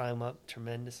speeds the time up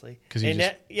tremendously.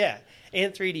 And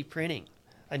 3D printing.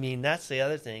 I mean, that's the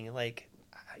other thing. Like,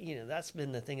 that's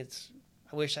been the thing.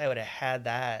 I wish I would have had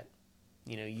that,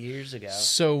 years ago.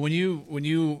 So when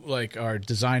you like are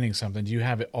designing something, do you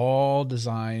have it all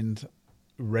designed,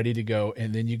 ready to go,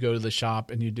 and then you go to the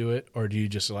shop and you do it, or do you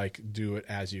just like do it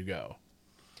as you go?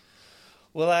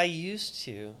 Well, I used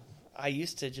to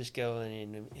just go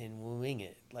in and wing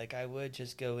it. Like I would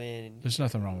just go in. There's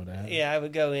nothing wrong with that. Yeah, I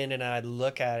would go in and I'd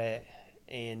look at it,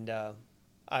 and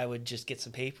I would just get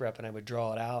some paper up and I would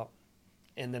draw it out,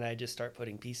 and then I'd just start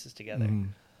putting pieces together.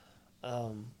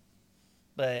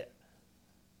 But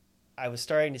I was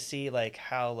starting to see like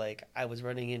how like I was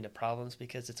running into problems,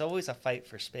 because it's always a fight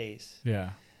for space.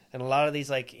 Yeah. And a lot of these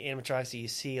like animatronics that you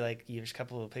see, like there's a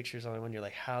couple of pictures on it when you're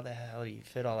like, how the hell do you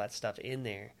fit all that stuff in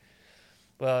there?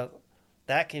 Well,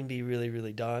 that can be really,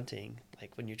 really daunting.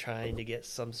 Like when you're trying to get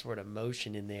some sort of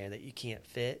motion in there that you can't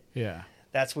fit. Yeah.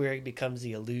 That's where it becomes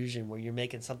the illusion where you're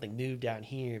making something move down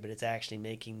here, but it's actually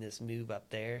making this move up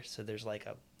there. So there's like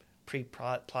a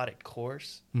pre-plotted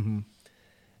course.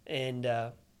 And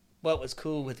what was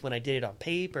cool with when I did it on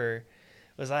paper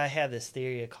was I had this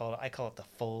theory I call it the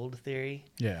fold theory.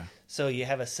 Yeah. So you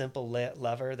have a simple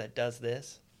lever that does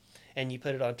this, and you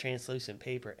put it on translucent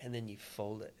paper, and then you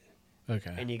fold it.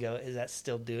 Okay. And you go, is that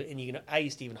still do it? And I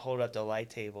used to even hold it up to a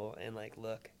light table and like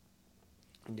look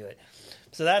and do it.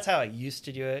 So that's how I used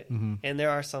to do it. And there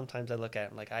are sometimes I look at it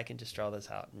and like I can just draw this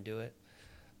out and do it.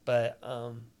 But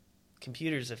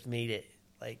computers have made it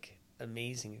like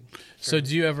amazing. So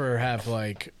do you ever have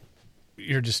like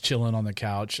you're just chilling on the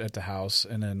couch at the house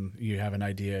and then you have an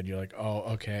idea and you're like,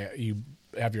 oh, okay, you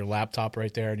have your laptop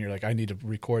right there and you're like, I need to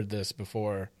record this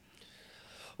before.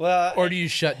 Well, or do you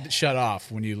shut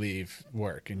off when you leave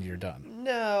work and you're done?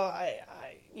 No, I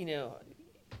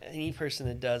any person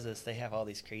that does this, they have all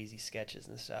these crazy sketches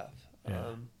and stuff.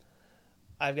 Yeah.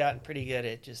 I've gotten pretty good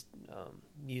at just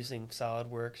using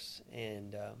SolidWorks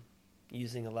and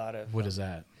using a lot of. What is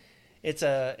that? It's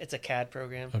a CAD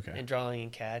program. Okay. And drawing in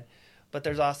CAD. But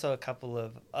there's also a couple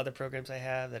of other programs I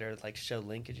have that are like show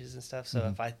linkages and stuff. So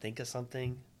if I think of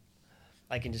something,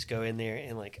 I can just go in there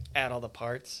and like add all the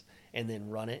parts and then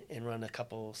run it and run a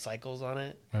couple cycles on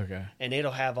it. Okay. And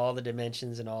it'll have all the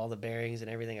dimensions and all the bearings and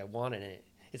everything I want in it.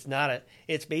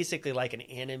 It's basically like an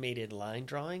animated line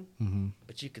drawing,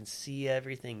 but you can see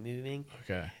everything moving.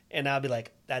 Okay. And I'll be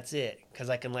like, that's it. Because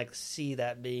I can like see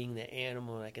that being the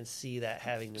animal and I can see that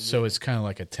having the movement. So it's kind of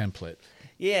like a template.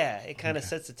 Yeah, it kind of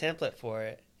sets the template for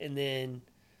it. And then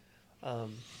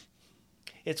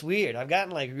it's weird. I've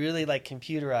gotten like really like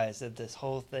computerized at this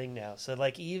whole thing now. So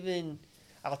like even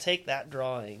I'll take that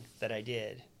drawing that I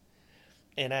did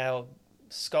and I'll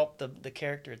sculpt the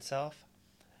character itself,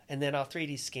 and then I'll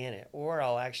 3D scan it, or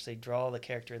I'll actually draw the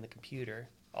character in the computer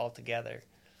all together,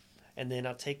 and then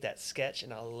I'll take that sketch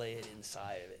and I'll lay it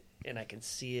inside of it, and I can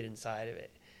see it inside of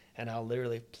it, and I'll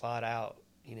literally plot out,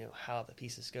 how the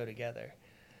pieces go together.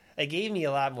 It gave me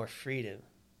a lot more freedom,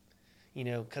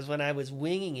 because when I was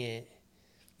winging it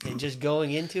and just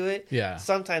going into it,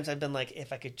 sometimes I've been like,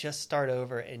 if I could just start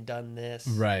over and done this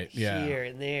here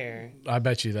and there. I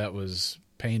bet you that was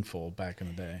painful back in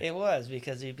the day. It was,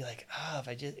 because you'd be like,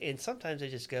 and sometimes I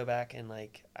just go back and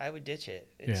like I would ditch it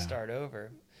and start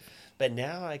over. But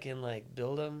now I can like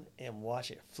build them and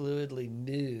watch it fluidly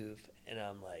move, and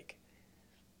I'm like,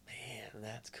 man,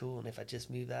 that's cool. And if I just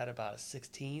move that about a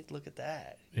 16th, look at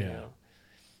that. You know?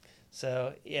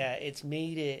 So yeah, it's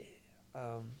made it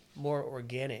more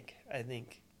organic, I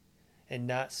think, and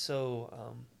not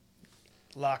so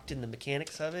locked in the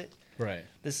mechanics of it. Right.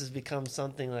 This has become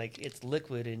something like it's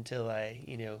liquid until I,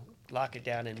 lock it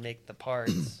down and make the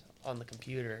parts on the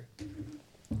computer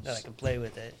that I can play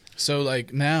with it. So,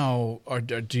 like, now,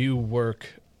 do you work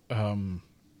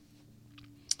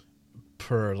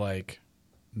per, like,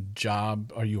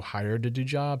 job? Are you hired to do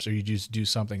jobs, or you just do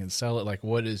something and sell it? Like,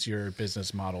 what is your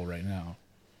business model right now?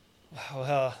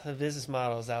 Well, the business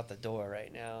model is out the door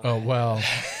right now. Oh, well,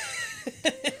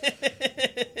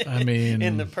 I mean...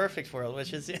 in the perfect world,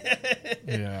 which is...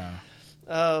 yeah.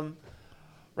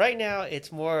 Right now,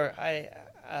 it's more...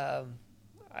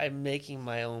 I'm making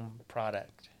my own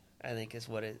product, I think is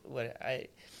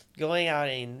going out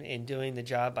and doing the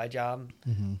job by job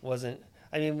wasn't...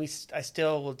 I mean, I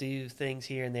still will do things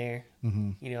here and there.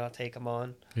 I'll take them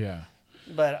on. Yeah.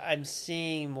 But I'm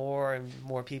seeing more and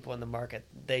more people in the market.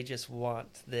 They just want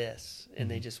this,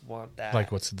 and they just want that.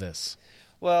 Like, what's this?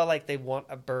 Well, like they want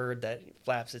a bird that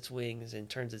flaps its wings and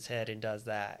turns its head and does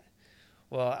that.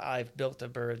 Well, I've built a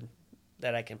bird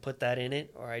that I can put that in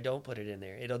it, or I don't put it in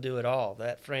there. It'll do it all.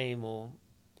 That frame will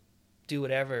do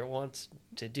whatever it wants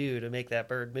to do to make that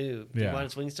bird move. If you want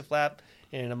its wings to flap,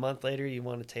 and a month later you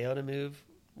want a tail to move,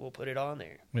 we'll put it on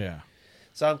there. Yeah.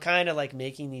 So I'm kind of like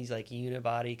making these like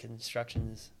unibody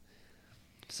constructions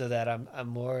so that I'm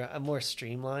more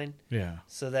streamlined. Yeah.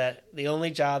 So that the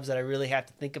only jobs that I really have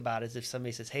to think about is if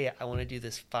somebody says, "Hey, I want to do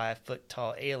this 5 foot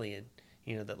tall alien,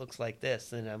 that looks like this,"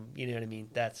 then you know what I mean?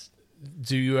 That's.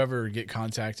 Do you ever get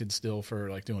contacted still for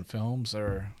like doing films,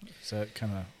 or is that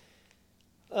kind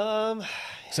of?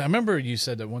 So I remember you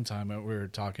said that one time we were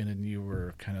talking, and you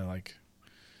were kind of like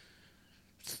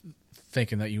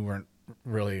thinking that you weren't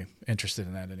really interested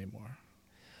in that anymore.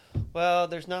 Well,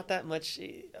 there's not that much.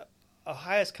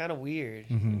 Ohio's kind of weird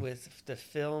with the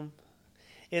film.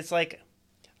 It's like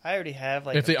I already have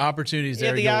like if the opportunity's there.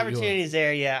 If the opportunity's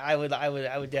there, yeah, I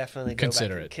would definitely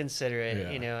consider it. Consider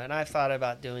it, yeah. And I've thought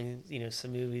about doing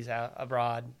some movies out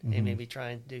abroad and maybe try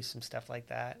and do some stuff like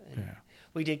that. And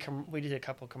we did a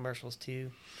couple commercials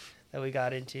too that we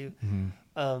got into.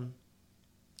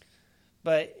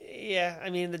 But yeah,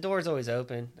 I mean the door's always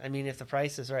open. I mean if the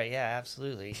price is right, yeah,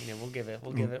 absolutely. We'll give it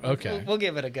okay. We'll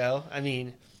give it a go. I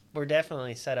mean, we're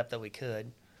definitely set up that we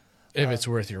could. If it's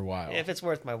worth your while. If it's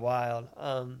worth my while.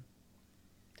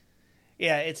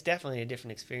 Yeah, it's definitely a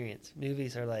different experience.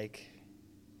 Movies are like,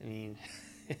 I mean,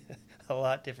 a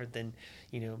lot different than,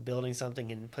 building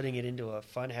something and putting it into a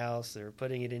fun house or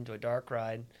putting it into a dark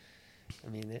ride. I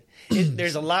mean,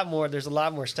 there's a lot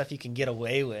more stuff you can get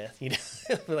away with,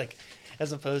 like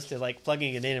as opposed to like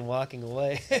plugging it in and walking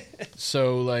away.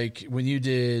 So like when you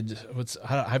did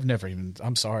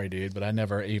I'm sorry, dude, but I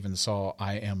never even saw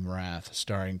I Am Wrath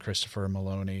starring Christopher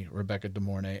Maloney, Rebecca De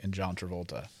Mornay, and John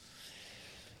Travolta.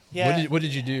 Yeah. What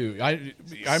did you do? I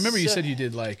remember you said you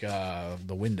did like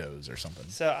The Windows or something.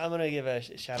 So I'm gonna give a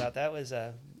shout out. That was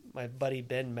my buddy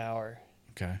Ben Maurer.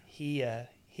 Okay.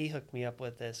 He hooked me up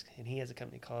with this, and he has a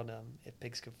company called If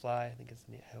Pigs Could Fly. I think it's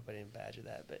the name. I hope I didn't badger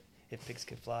that, but If Pigs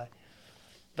Could Fly.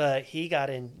 But he got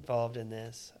involved in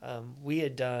this. We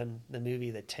had done the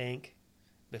movie The Tank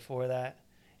before that,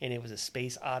 and it was a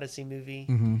space odyssey movie.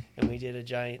 And we did a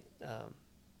giant.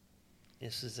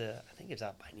 This was I think it was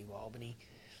out by New Albany,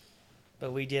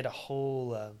 but we did a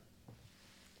whole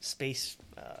spaceship,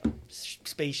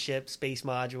 space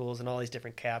modules, and all these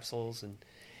different capsules, and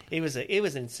it was an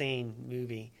insane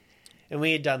movie. And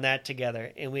we had done that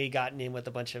together, and we had gotten in with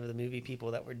a bunch of the movie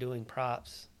people that were doing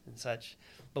props and such.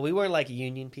 But we weren't like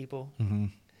union people.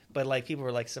 But like people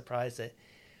were like surprised that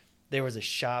there was a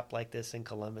shop like this in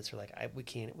Columbus. We're like, we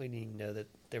didn't even know that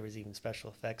there was even special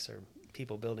effects or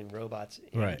people building robots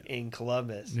in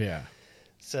Columbus. Yeah.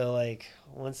 So like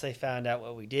once they found out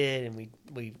what we did and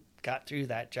we got through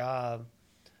that job,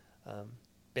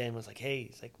 Ben was like, "Hey,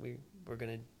 it's like we're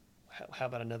gonna. How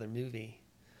about another movie?"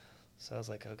 So I was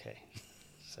like, "Okay."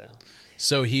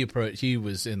 So he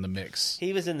was in the mix.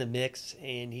 He was in the mix,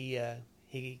 and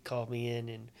he called me in,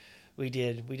 and we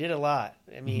did a lot.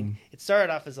 I mean, it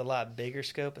started off as a lot bigger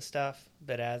scope of stuff,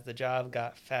 but as the job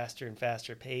got faster and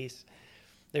faster pace,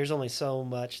 there's only so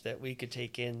much that we could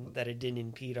take in that it didn't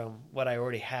impede on what I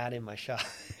already had in my shop.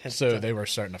 So they were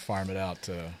starting to farm it out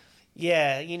to...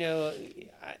 Yeah,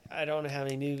 I don't know how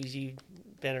many movies you've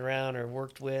been around or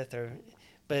worked with,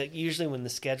 but usually when the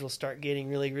schedules start getting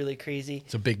really, really crazy...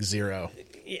 It's a big zero.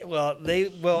 Well,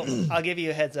 I'll give you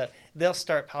a heads up. They'll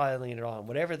start piling it on.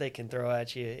 Whatever they can throw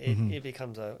at you, it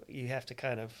becomes you have to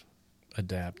kind of...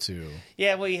 Adapt to...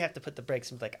 Yeah, well, you have to put the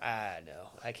brakes and be like, no,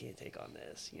 I can't take on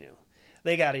this,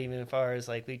 They got even as far as,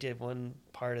 like, we did one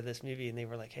part of this movie, and they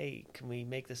were like, "Hey, can we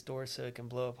make this door so it can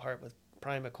blow apart with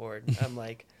Primacord?" And I'm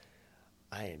like,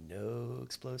 "I am no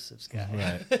explosives guy."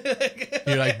 Right.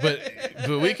 You're like,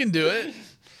 but we can do it.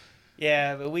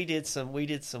 Yeah, but we did some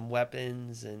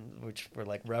weapons, and which were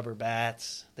like rubber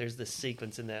bats. There's this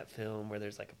sequence in that film where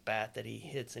there's like a bat that he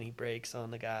hits and he breaks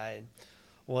on the guy, and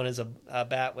one is a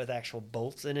bat with actual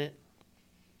bolts in it.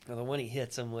 Well, the one he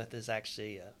hits him with is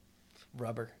actually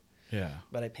rubber. Yeah.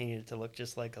 But I painted it to look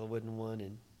just like a wooden one,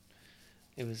 and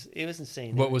it was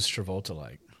insane. What was Travolta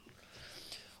like?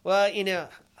 Well,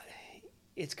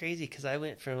 it's crazy because I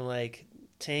went from like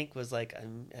Tank was like a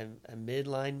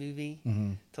midline movie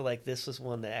to like this was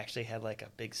one that actually had like a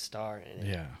big star in it.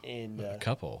 Yeah. And a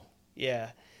couple.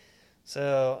 Yeah.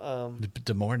 So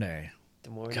DeMornay.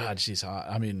 God, she's hot.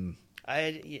 I mean,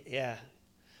 yeah.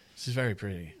 She's very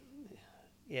pretty.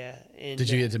 Yeah. And did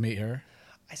you get to meet her?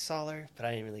 I saw her, but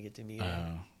I didn't really get to meet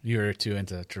her. You were too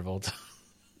into Travolta.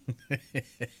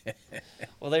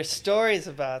 Well, there's stories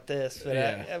about this, but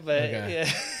okay.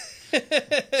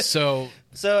 yeah. So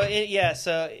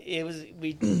it was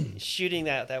we shooting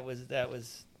that was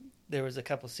there was a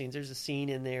couple scenes. There's a scene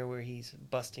in there where he's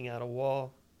busting out a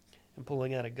wall and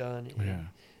pulling out a gun. And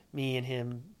me and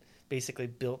him basically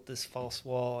built this false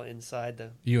wall inside the.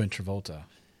 You and Travolta.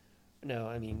 No,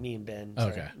 I mean me and Ben.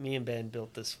 Okay. Sorry. Me and Ben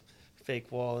built this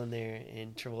fake wall in there,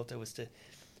 and Travolta was to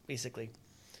basically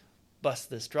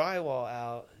bust this drywall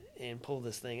out and pull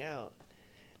this thing out.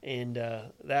 And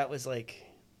that was like,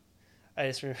 I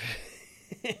just remember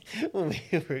when we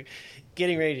were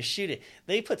getting ready to shoot it,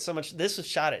 they put so much, this was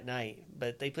shot at night,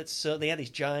 but they had these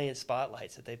giant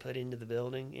spotlights that they put into the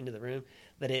building, into the room,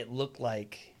 that it looked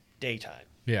like daytime.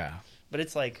 Yeah. But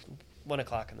it's like 1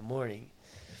 o'clock in the morning.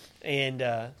 And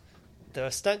the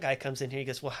stunt guy comes in here. He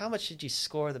goes, "Well, how much did you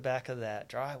score the back of that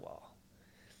drywall?"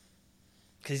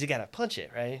 Because you got to punch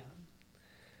it, right?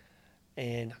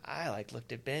 And I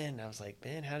looked at Ben. And I was like,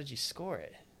 "Ben, how did you score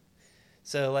it?"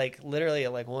 So literally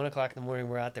at 1 o'clock in the morning,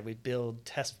 we're out there. We build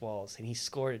test walls, and he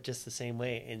scored it just the same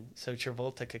way. And so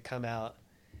Travolta could come out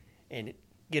and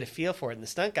get a feel for it, and the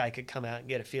stunt guy could come out and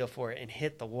get a feel for it and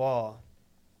hit the wall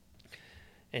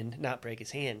and not break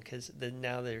his hand, because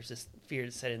now there's this fear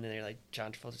to set in there, like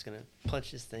John Travolta's going to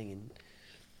punch this thing and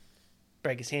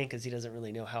break his hand because he doesn't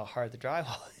really know how hard the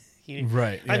drywall is.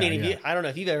 Right. I mean, I don't know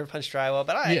if you've ever punched drywall,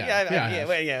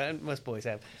 but most boys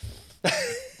have.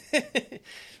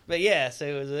 But yeah, so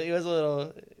it was a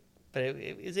little, but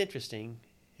it was interesting.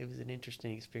 It was an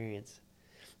interesting experience.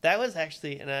 That was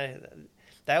actually,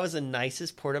 that was the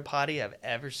nicest porta potty I've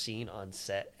ever seen on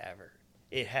set ever.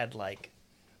 It had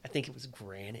I think it was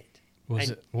granite. Was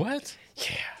it what?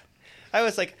 Yeah, I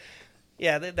was like,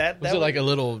 yeah, that was it like a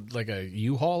little a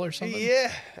U-Haul or something?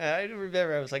 Yeah, I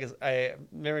remember. I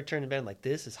remember turning to Ben like,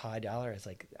 "This is high dollar." It's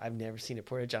like I've never seen a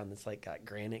porta john that's got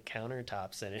granite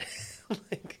countertops in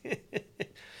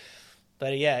it.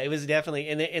 But yeah, it was definitely,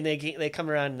 and they come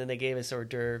around and then they gave us hors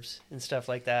d'oeuvres and stuff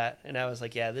like that, and I was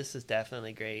like, yeah, this is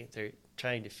definitely great. They're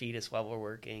trying to feed us while we're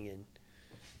working and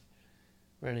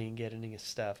running and getting us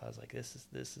stuff. I was like, this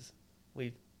is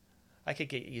I could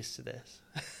get used to this.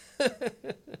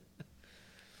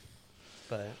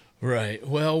 But right.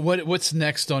 Well, what's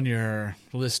next on your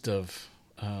list of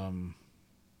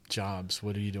jobs?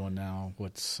 What are you doing now?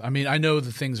 I know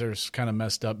the things are kind of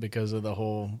messed up because of the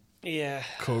whole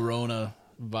Corona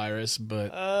virus,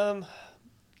 but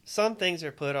some things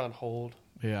are put on hold.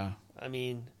 Yeah. I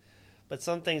mean, but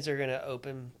some things are going to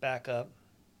open back up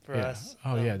for us.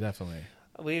 Oh yeah, definitely.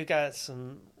 We've got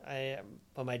some.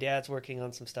 My dad's working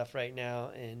on some stuff right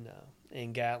now in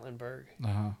Gatlinburg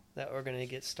that we're going to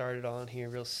get started on here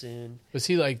real soon. Does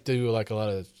he do a lot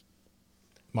of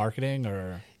marketing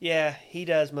or? Yeah, he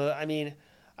does. I mean,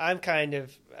 I'm kind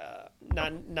of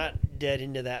not dead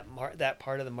into that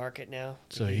part of the market now.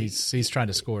 So he's trying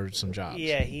to score some jobs.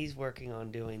 Yeah, he's working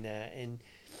on doing that, and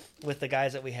with the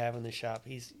guys that we have in the shop,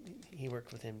 he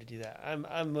worked with him to do that.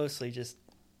 I'm mostly just,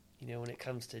 when it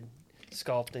comes to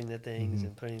sculpting the things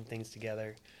and putting things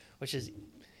together, which has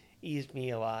eased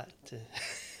me a lot to.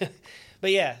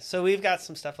 But yeah, so we've got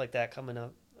some stuff like that coming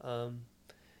up, and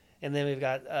then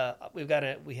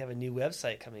we have a new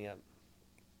website coming up.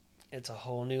 It's a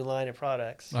whole new line of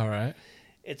products. All right.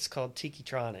 It's called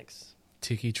Tiki-Tronics.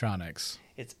 Tiki-Tronics.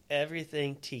 It's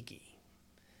everything tiki.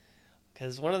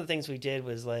 Because one of the things we did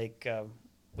was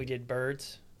we did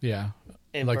birds. Yeah.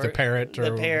 And the parrot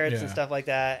the parrots and stuff like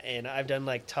that. And I've done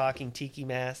talking tiki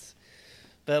masks.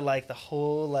 But the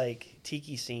whole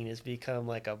tiki scene has become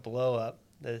a blow up.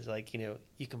 That's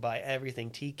you can buy everything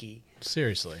tiki.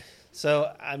 Seriously.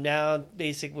 So I'm now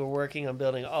we're working on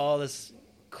building all this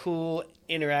cool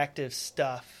interactive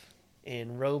stuff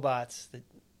and robots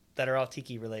that are all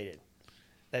tiki related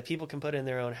that people can put in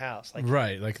their own house, like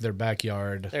Right, like their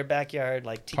backyard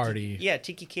like tiki, party. Yeah,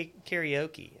 tiki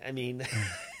karaoke. I mean,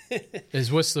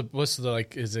 What's the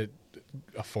like? Is it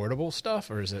affordable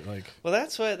stuff or is it like? well,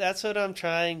 that's what I'm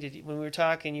trying to do. When we were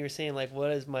talking, you were saying like,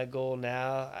 what is my goal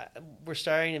now? We're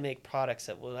starting to make products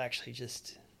that will actually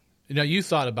just. You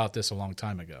thought about this a long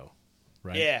time ago,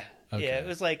 right? Yeah, Okay. yeah. It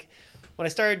was like when I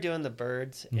started doing the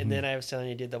birds, and then I was telling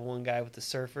you, did the one guy with the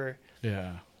surfer.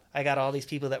 Yeah. I got all these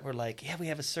people that were like, "Yeah, we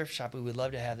have a surf shop. We would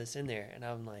love to have this in there." And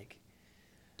I'm like,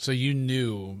 So you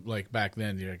knew, like back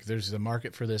then, you're like, there's a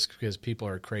market for this because people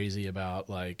are crazy about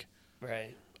like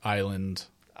right, island.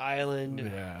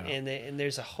 yeah. and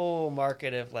there's a whole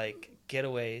market of like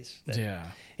getaways. Yeah.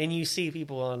 And you see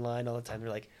people online all the time. They're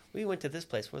like, "We went to this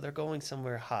place where they're going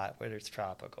somewhere hot, where it's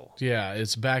tropical." Yeah,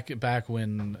 it's back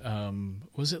when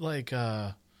was it like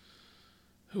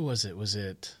who was it? Was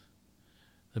it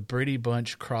the Brady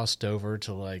Bunch crossed over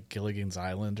to like Gilligan's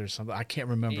Island or something? I can't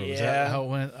remember. Was that how it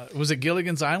went? Was it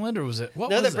Gilligan's Island or was it what?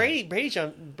 No, was the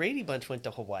Brady Bunch went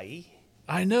to Hawaii.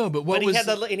 I know, but what But was?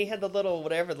 he had the little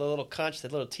whatever, the little conch, the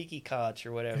little tiki conch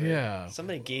or whatever. Yeah.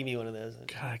 Somebody gave me one of those.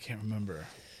 God, I can't remember.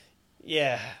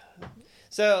 Yeah.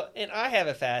 So, and I have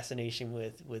a fascination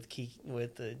with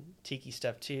the tiki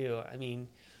stuff too. I mean,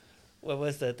 what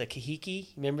was the Kahiki?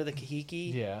 Remember the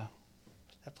Kahiki? Yeah.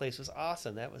 That place was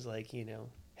awesome. That was like,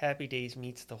 Happy Days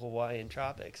meets the Hawaiian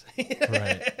tropics.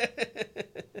 Right.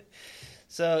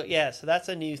 So, yeah, so that's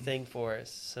a new thing for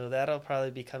us. So that'll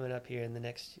probably be coming up here in the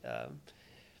next,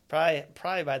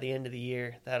 probably by the end of the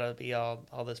year. That'll be all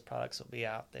those products will be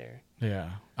out there. Yeah.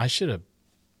 I should have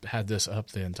had this up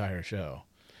the entire show.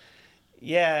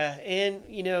 Yeah, and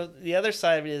the other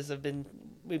side of it is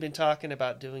we've been talking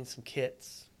about doing some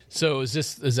kits. So is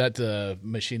that the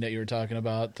machine that you were talking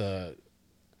about, the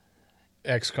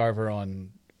X-Carver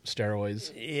on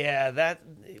steroids? Yeah,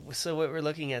 so what we're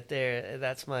looking at there,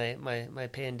 that's my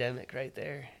pandemic right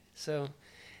there. So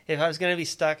if I was going to be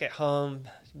stuck at home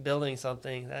building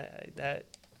something, that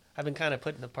I've been kind of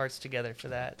putting the parts together for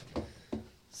that.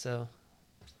 So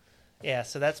yeah,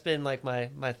 so that's been like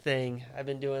my thing. I've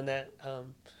been doing that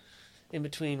in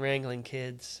between wrangling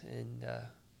kids and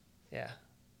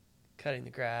cutting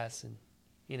the grass and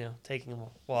taking them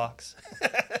walks.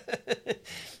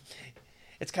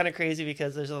 It's kind of crazy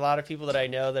because there's a lot of people that I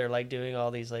know that are like doing all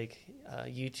these like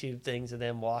YouTube things of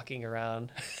them walking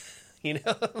around.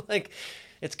 Like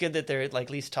it's good that they're like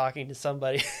at least talking to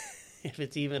somebody if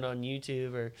it's even on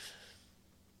YouTube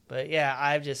but yeah,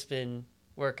 I've just been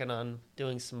working on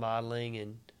doing some modeling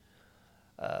and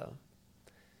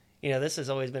this has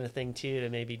always been a thing too, to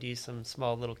maybe do some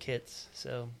small little kits,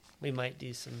 so we might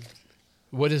do some.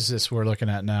 What is this we're looking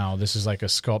at now? This is like a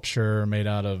sculpture made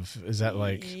out of, is that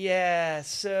like? Yeah,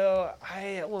 so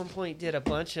I at one point did a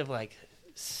bunch of like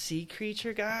sea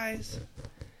creature guys,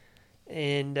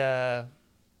 and I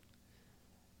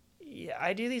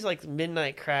do these like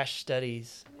midnight crash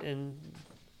studies, and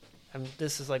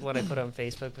this is like what I put on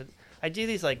Facebook, but I do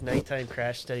these like nighttime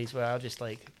crash studies where I'll just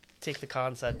like take the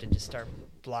concept and just start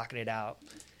blocking it out.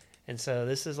 And so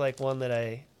this is like one that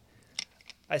I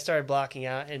started blocking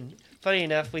out. And funny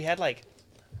enough, we had like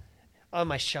on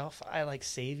my shelf, I like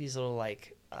save these little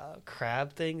like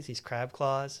crab things, these crab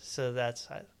claws. So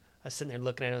I was sitting there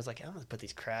looking at it. I was like, I'm going to put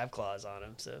these crab claws on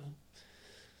them. So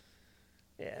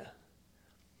yeah.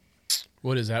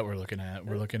 What is that we're looking at?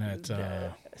 We're looking at...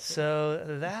 So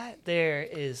that there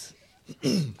is...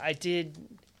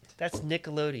 That's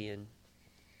Nickelodeon.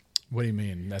 What do you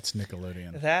mean? That's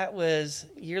Nickelodeon.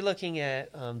 You're looking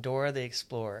at Dora the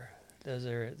Explorer.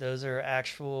 Those are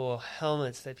actual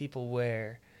helmets that people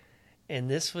wear. And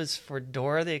this was for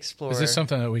Dora the Explorer. Is this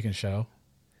something that we can show?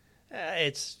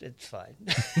 It's fine.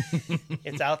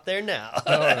 It's out there now.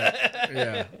 All right.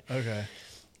 Yeah. Okay.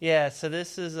 Yeah, so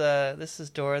this is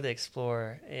Dora the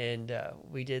Explorer, and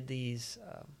we did these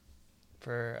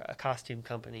for a costume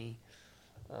company.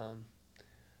 I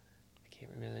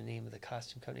can't remember the name of the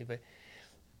costume company, but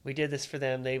we did this for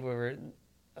them. They were,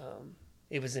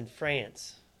 it was in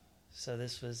France, so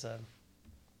this was.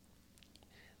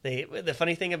 The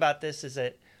funny thing about this is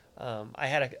that I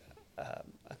had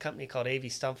a company called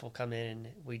AV Stumful come in, and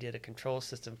we did a control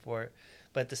system for it.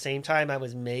 But at the same time, I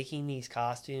was making these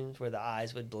costumes where the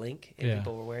eyes would blink and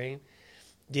people were wearing.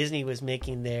 Disney was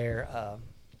making their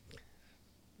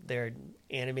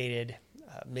animated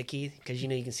Mickey, because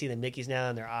you can see the Mickeys now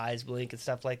and their eyes blink and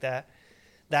stuff like that.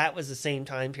 That was the same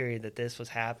time period that this was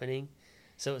happening,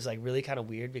 so it was like really kind of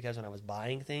weird because when I was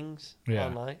buying things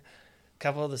online, a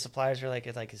couple of the suppliers were like,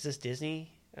 "Is this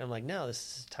Disney?" And I'm like, no, this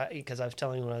is because I was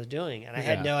telling him what I was doing, and I Yeah.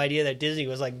 had no idea that Disney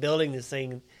was like building this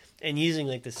thing and using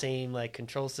like the same like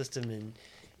control system and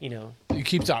You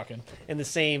keep talking. and the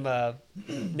same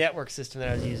network system that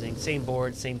I was using, same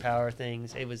board, same power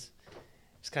things. It's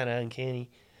kind of uncanny,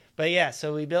 but yeah.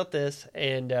 So we built this,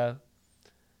 and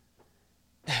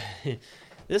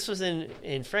this was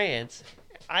in France.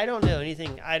 I don't know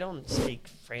anything. I don't speak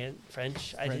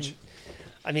French. I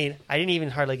didn't even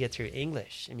hardly get through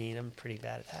English. I mean, I'm pretty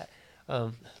bad at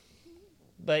that.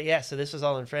 But yeah, so this was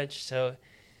all in French. So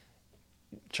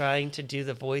trying to do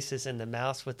the voices and the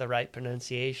mouse with the right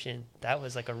pronunciation, that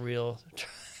was like a real.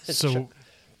 So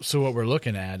what we're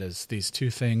looking at is these two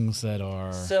things that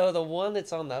are. So the one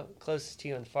that's on the closest to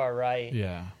you on the far right,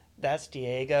 Yeah. that's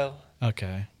Diego,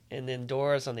 Okay. and then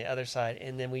Dora's on the other side,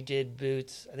 and then we did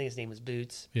Boots. I think his name was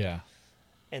Boots. Yeah.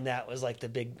 And that was like the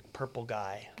big purple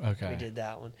guy. Okay. We did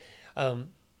that one.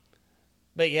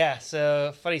 But yeah,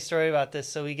 so funny story about this.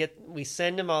 So we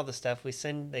send them all the stuff.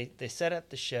 They set up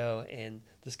the show, and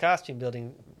this costume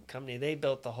building company, they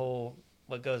built the whole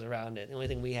what goes around it. The only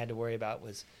thing we had to worry about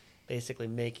was basically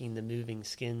making the moving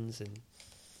skins, and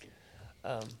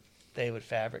they would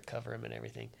fabric cover them and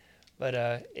everything.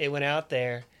 But it went out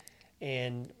there,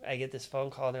 and I get this phone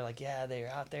call, and they're like, yeah,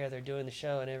 they're out there, they're doing the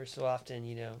show, and every so often,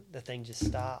 the thing just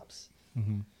stops,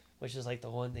 which is like the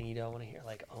one thing you don't want to hear,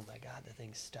 like, oh my God, the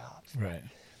thing stops. Right.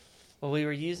 Well, we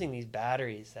were using these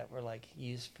batteries that were like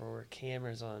used for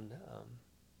cameras on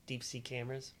deep sea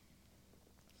cameras,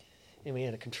 and we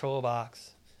had a control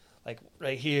box like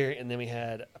right here, and then we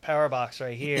had a power box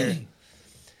right here.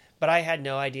 But I had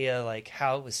no idea like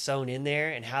how it was sewn in there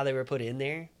and how they were put in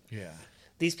there. Yeah.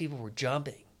 These people were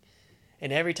jumping,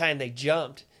 and every time they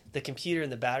jumped, the computer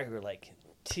and the battery were like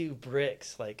two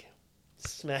bricks, like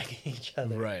smacking each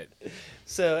other. Right.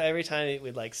 So every time it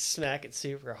would like smack it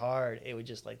super hard, it would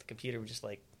just like the computer would just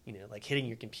like like hitting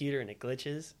your computer and it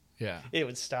glitches. Yeah. It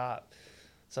would stop.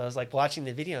 So I was like watching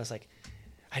the video. I was like,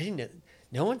 I didn't know.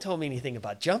 No one told me anything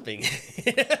about jumping.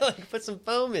 Like put some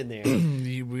foam in there.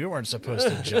 We weren't supposed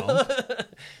to jump.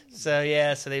 So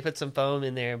yeah, so they put some foam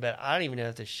in there, but I don't even know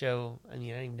if the show. I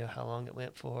mean, I don't even know how long it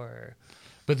went for.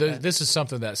 But this is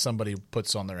something that somebody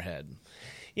puts on their head.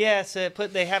 Yeah, so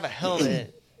they have a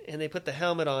helmet, and they put the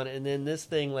helmet on, and then this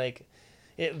thing like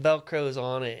it velcros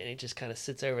on it, and it just kind of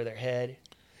sits over their head.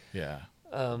 Yeah.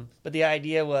 But the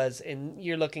idea was, and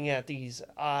you're looking at these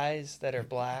eyes that are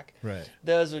black. Right.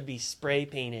 Those would be spray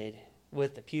painted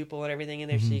with the pupil and everything in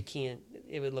there, so you can't.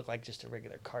 It would look like just a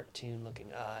regular cartoon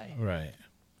looking eye. Right.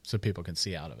 So people can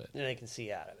see out of it. And they can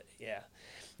see out of it. Yeah.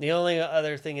 The only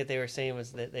other thing that they were saying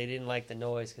was that they didn't like the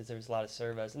noise because there was a lot of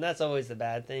servos, and that's always the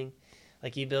bad thing.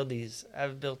 Like you build these.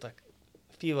 I've built a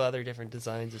few other different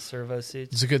designs of servo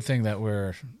suits. It's a good thing that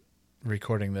we're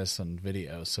recording this on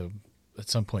video, so at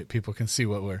some point people can see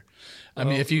what we're. I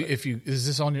mean, if you is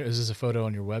this a photo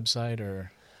on your website,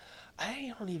 or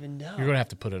I don't even know. you're going to have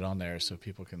to put it on there so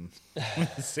people can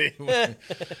see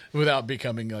without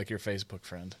becoming like your Facebook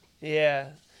friend. Yeah.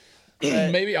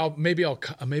 But, Maybe I'll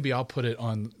put it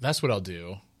on. That's what I'll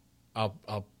do.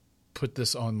 I'll put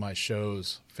this on my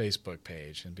show's Facebook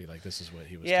page and be like, "This is what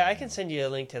he was." yeah, I talking can about. send you a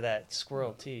link to that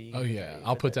squirrel too. You Oh can yeah,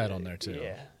 I'll put that on there too.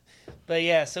 Yeah, but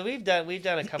yeah, so we've done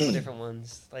a couple of different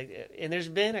ones, like, and there's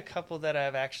been a couple that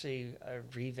I've actually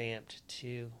revamped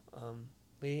too.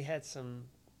 We had some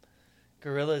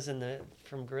Gorillas in the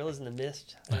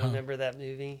Mist. I remember that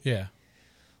movie. Yeah.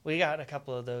 We got a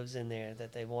couple of those in there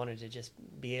that they wanted to just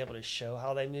be able to show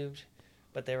how they moved,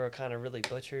 but they were kind of really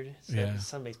butchered. So it was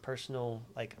somebody's personal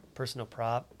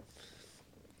prop.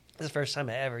 This is the first time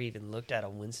I ever even looked at a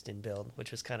Winston build,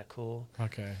 which was kind of cool.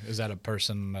 Okay. Is that a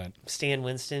person that? Stan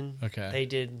Winston. Okay. They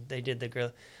did the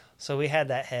grill. So we had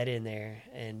that head in there,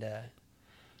 and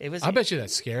it was. I bet you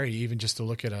that's scary, even just to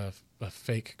look at a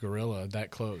fake gorilla that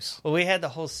close. Well, we had the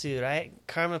whole suit.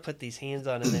 Karma put these hands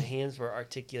on, and the hands were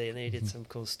articulated, and they did some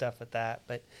cool stuff with that.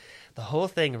 But the whole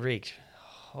thing reeked.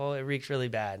 Oh, it reeked really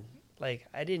bad. Like,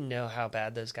 I didn't know how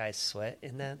bad those guys sweat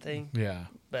in that thing, Yeah.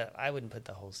 but I wouldn't put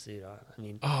the whole suit on. I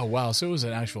mean, Oh wow! So it was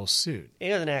an actual suit.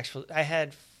 it was an actual. I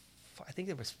think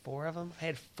there was 4 of them. I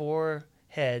had 4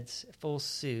 heads, full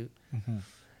suit,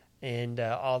 and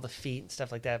all the feet and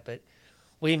stuff like that. But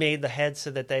we made the heads so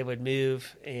that they would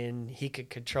move, and he could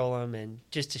control them, and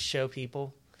just to show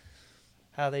people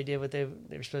how they did what they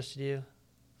were supposed to do.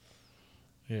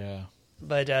 Yeah.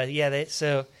 But yeah,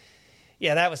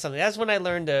 that was something. That's when I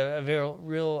learned a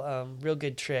real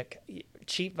good trick.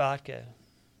 Cheap vodka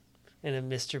in a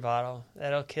Mister bottle.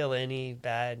 That'll kill any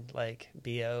bad like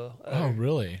BO. Oh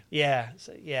really? Yeah,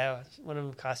 one of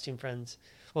my costume friends.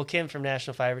 Well, Kim from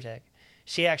National Fiber Tech.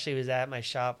 she actually was at my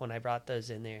shop when I brought those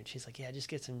in there, and she's like, "Yeah, just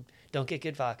get some. Don't get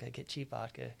good vodka. Get cheap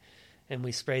vodka." And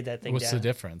we sprayed that thing. What's down. the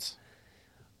difference?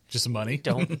 Just money?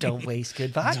 Don't waste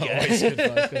good vodka. Don't waste good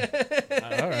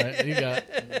vodka. All right, you got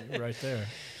it right there.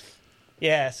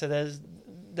 Yeah, so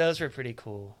those were pretty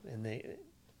cool, and they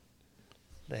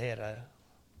had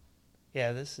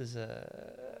this is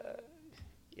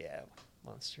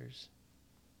monsters.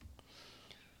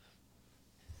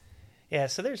 Yeah,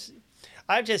 so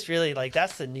I've just really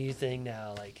that's the new thing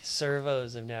now. Like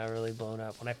servos have now really blown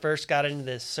up. When I first got into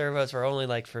this, servos were only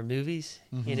like for movies,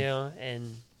 you know,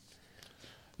 and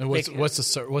what's the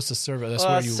servo? That's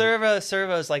where you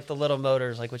servos like the little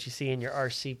motors, like what you see in your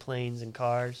RC planes and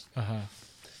cars. Uh-huh.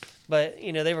 But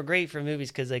they were great for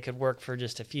movies because they could work for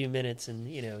just a few minutes, and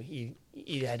you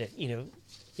had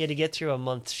to get through a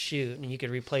month's shoot, and you could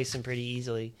replace them pretty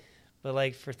easily. But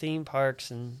like for theme parks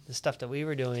and the stuff that we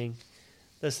were doing,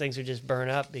 those things would just burn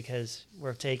up because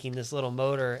we're taking this little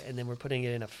motor and then we're putting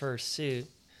it in a fursuit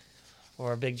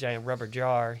or a big giant rubber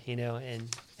jar,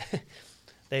 and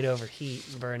they'd overheat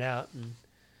and burn out. And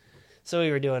so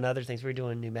we were doing other things. We were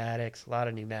doing pneumatics, a lot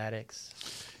of pneumatics.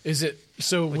 Is it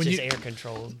so which when is you air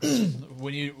controlled?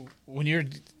 when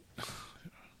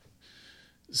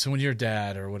your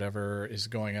dad or whatever is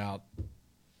going out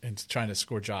and trying to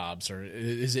score jobs, or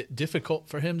is it difficult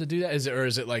for him to do that? Is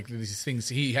it like these things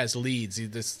he has leads?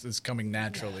 This is coming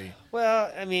naturally.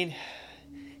 Well, I mean,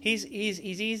 he's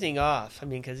easing off. I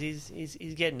mean, because he's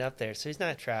getting up there, so he's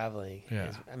not traveling.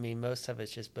 Yeah. I mean, most of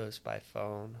it's just both by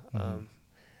phone. Mm-hmm.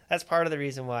 That's part of the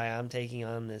reason why I'm taking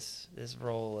on this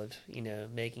role of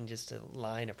making just a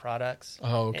line of products.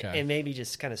 Oh, okay. And maybe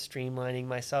just kind of streamlining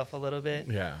myself a little bit.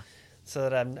 Yeah. So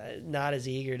that I'm not as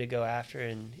eager to go after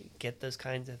and get those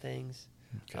kinds of things,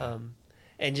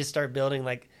 and just start building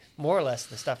like more or less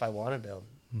the stuff I want to build,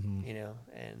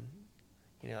 and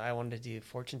I wanted to do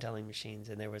fortune telling machines,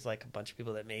 and there was like a bunch of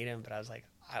people that made them, but I was like,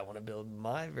 I want to build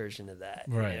my version of that,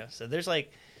 right? So there's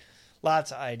like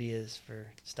lots of ideas for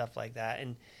stuff like that,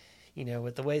 and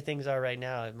with the way things are right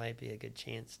now, it might be a good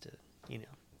chance to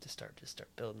to start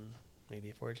building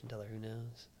maybe a fortune teller. Who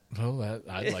knows? Well,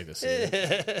 I'd like to see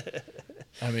it.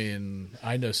 I mean,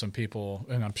 I know some people,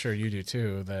 and I'm sure you do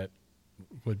too, that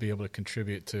would be able to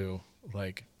contribute to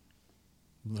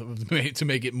to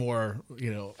make it more,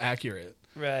 accurate,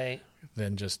 right?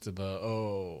 Than just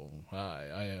hi,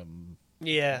 I am,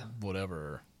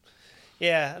 whatever.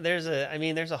 Yeah, there's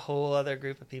a whole other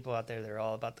group of people out there that are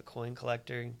all about the coin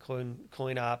collector and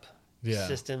coin op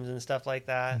systems and stuff like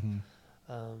that.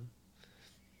 Mm-hmm.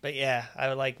 But yeah, I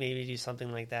would like maybe do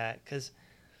something like that because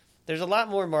there's a lot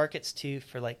more markets too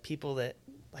for like people that,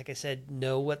 like I said,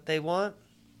 know what they want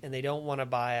and they don't want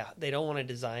to they don't want to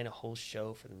design a whole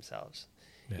show for themselves.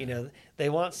 Yeah. They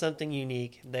want something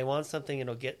unique. They want something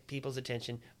that'll get people's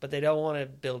attention, but they don't want to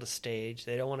build a stage.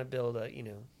 They don't want to build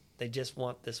they just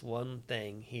want this one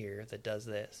thing here that does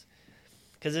this.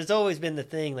 Because it's always been the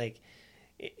thing, like,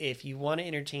 if you want to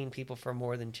entertain people for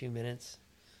more than 2 minutes,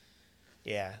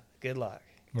 yeah, good luck.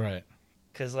 Right.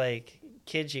 Because, like,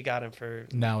 kids, you got them for...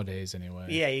 Nowadays, anyway.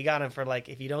 Yeah, you got them for, like,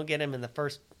 if you don't get them in the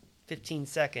first 15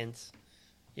 seconds,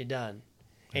 you're done.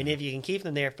 And if you can keep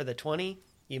them there for the 20,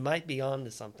 you might be on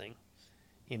to something,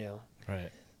 Right.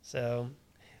 So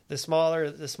the smaller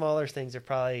things are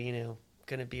probably,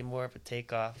 going to be more of a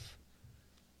takeoff.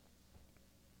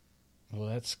 Well,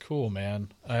 that's cool,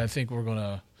 man. I think we're going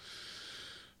to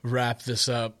wrap this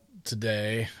up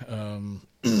today.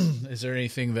 Is there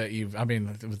anything that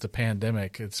with the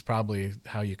pandemic, it's probably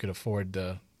how you could afford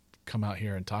to come out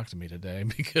here and talk to me today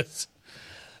because...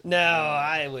 No,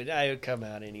 I would come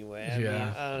out anyway. I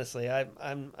mean, honestly,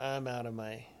 I'm out of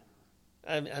my...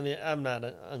 I'm not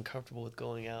uncomfortable with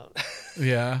going out.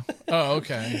 Yeah. Oh,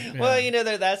 okay. Yeah.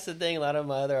 Well, that's the thing. A lot of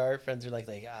my other art friends are like,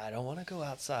 I don't want to go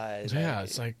outside. Yeah,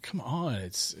 it's like, come on.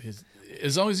 It's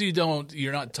as long as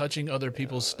you're not touching other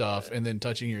people's stuff and then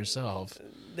touching yourself.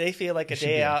 They feel like a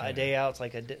day out's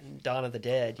like a Dawn of the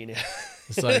Dead.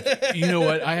 It's like, you know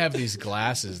what? I have these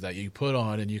glasses that you put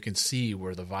on and you can see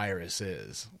where the virus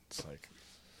is. It's like,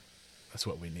 that's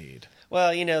what we need.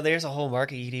 Well, there's a whole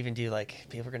market. You'd even do like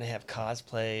people are going to have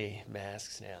cosplay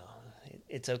masks now.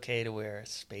 It's okay to wear a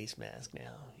space mask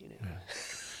now. Yeah.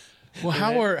 Well,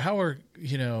 how are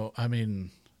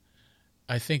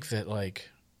I think that like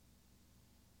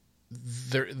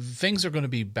things are going to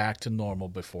be back to normal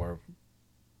before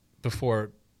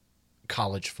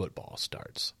college football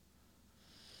starts.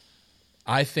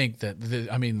 I think that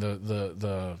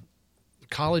the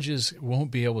colleges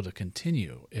won't be able to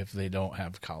continue if they don't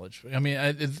have college. I mean,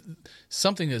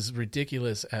 something as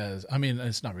ridiculous as,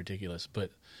 it's not ridiculous,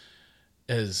 but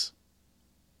as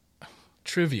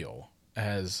trivial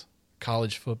as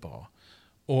college football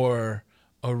or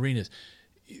arenas.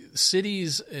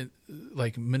 Cities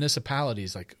like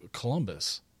municipalities like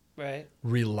Columbus Right.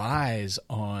 relies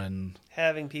on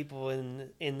Having people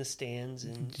in the stands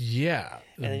and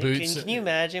the boots. Can you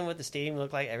imagine what the stadium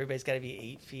looked like? Everybody's got to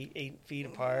be 8 feet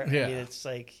apart. Yeah. I mean, it's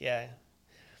like I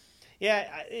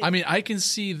mean, I can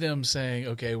see them saying,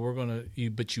 "Okay, we're gonna,"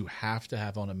 but you have to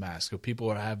have on a mask. So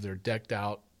people have their decked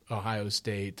out Ohio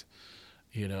State.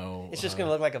 it's just going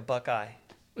to look like a Buckeye.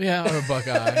 Yeah, or a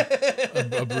Buckeye,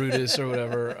 a Brutus or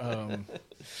whatever.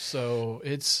 So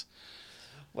it's.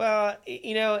 Well,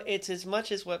 it's as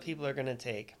much as what people are going to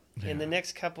take. Yeah. In the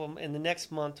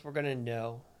next month, we're going to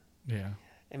know. Yeah.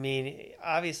 I mean,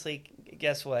 obviously,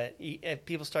 guess what? If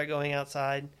people start going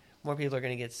outside, more people are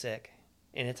going to get sick.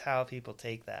 And it's how people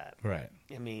take that. Right.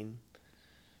 I mean,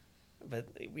 but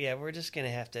yeah, we're just going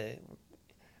to have to,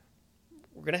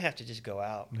 just go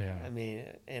out. Yeah. I mean,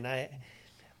 and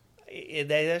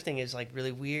the other thing is like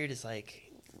really weird is like,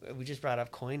 we just brought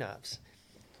up coin ops.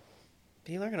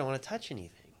 People aren't going to want to touch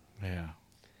anything. Yeah.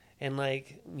 And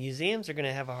like museums are going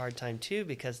to have a hard time too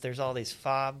because there's all these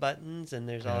fob buttons and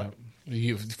there's all.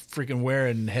 You freaking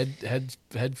wearing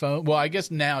headphones. Well, I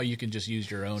guess now you can just use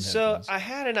your own headphones. So I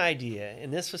had an idea,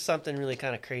 and this was something really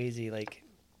kind of crazy. Like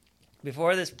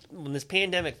before when this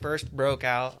pandemic first broke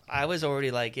out, I was already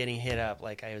like getting hit up.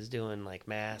 Like I was doing like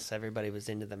masks. Everybody was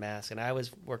into the mask, and I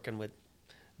was working with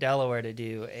Delaware to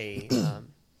do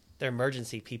their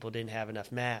emergency people didn't have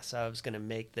enough masks, so I was going to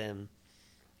make them.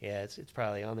 Yeah, it's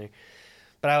probably on there.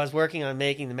 But I was working on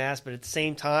making the mask, but at the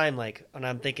same time, like when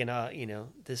I'm thinking,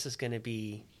 this is going to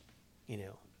be,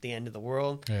 the end of the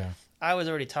world. Yeah. I was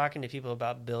already talking to people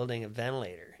about building a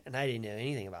ventilator, and I didn't know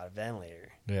anything about a ventilator.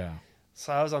 Yeah.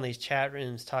 So I was on these chat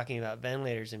rooms talking about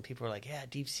ventilators, and people were like, "Yeah,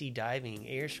 deep sea diving,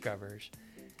 air scrubbers,"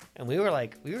 and we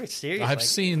were serious. I've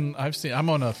seen. I'm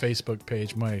on a Facebook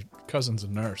page. My cousin's a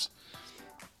nurse,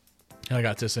 and I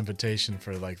got this invitation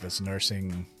for like this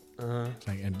nursing.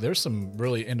 Thing. And there's some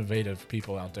really innovative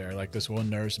people out there. Like this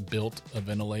one nurse built a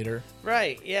ventilator.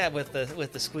 Right. Yeah. With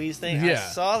the squeeze thing. Yeah. I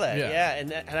saw that. Yeah. Yeah.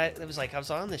 And it was like I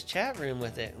was on this chat room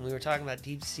with it, and we were talking about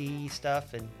deep sea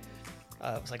stuff, and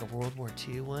it was like a World War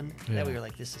II one. Yeah. That we were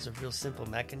like, this is a real simple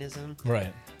mechanism.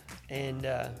 Right. And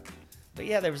but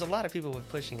yeah, there was a lot of people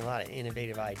pushing a lot of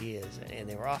innovative ideas, and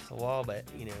they were off the wall, but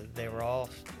they were all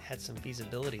had some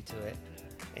feasibility to it.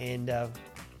 And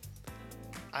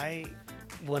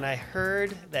when I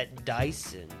heard that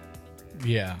Dyson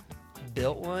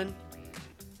built one,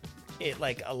 it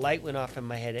like a light went off in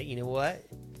my head. You know what?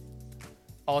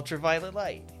 Ultraviolet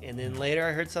light. And then later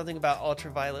I heard something about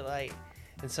ultraviolet light.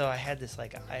 And so I had this I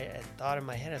thought in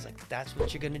my head, I was like, that's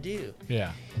what you're going to do.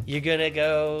 Yeah. You're going to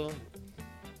go,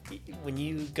 when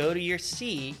you go to your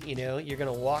seat, you're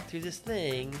going to walk through this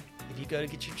thing. If you go to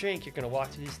get your drink, you're going to walk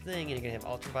through this thing and you're going to have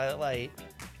ultraviolet light.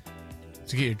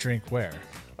 To get your drink where?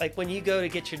 Like when you go to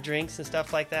get your drinks and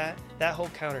stuff like that, that whole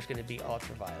counter's going to be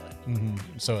ultraviolet.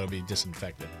 Mm-hmm. So it'll be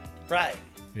disinfected. Right.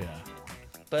 Yeah.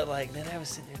 But like then I was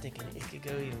sitting there thinking it could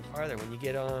go even farther. When you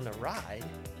get on a ride,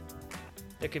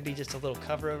 there could be just a little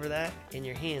cover over that, and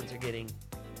your hands are getting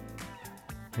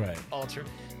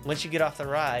Once you get off the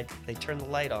ride, they turn the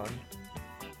light on,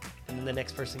 and then the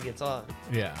next person gets on.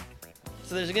 Yeah.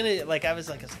 So there's gonna I was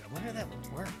like, I wonder if that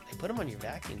would work. They put them on your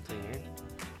vacuum cleaner.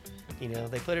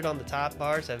 They put it on the top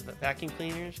bars of vacuum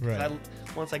cleaners. Right.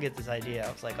 Once I get this idea,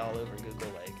 I was like all over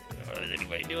Google, is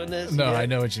anybody doing this? No, I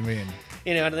know what you mean.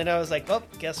 And then I was like, well,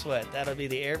 guess what? That'll be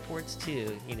the airports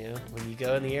too. When you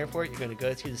go in the airport, you're going to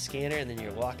go through the scanner, and then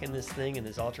you're walking this thing in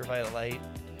this ultraviolet light.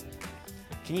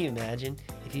 Can you imagine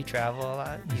if you travel a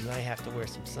lot, you might have to wear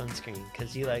some sunscreen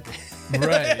because you right?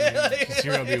 Because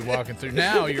you're going to be walking through.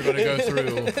 Now you're going to go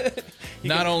through.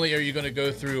 Not only are you going to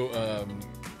go through.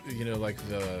 Like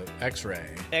the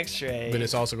X-ray, but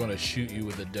it's also going to shoot you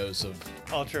with a dose of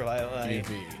ultraviolet light.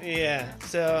 UV. Yeah.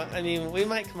 So I mean, we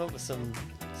might come up with some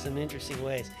interesting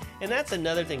ways, and that's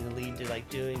another thing to lead to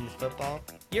doing football.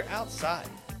 You're outside.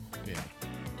 Yeah.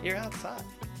 You're outside.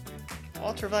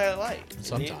 Ultraviolet light.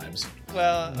 Sometimes.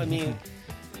 I mean,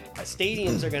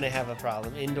 stadiums are going to have a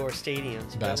problem. Indoor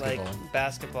stadiums.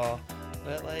 Basketball.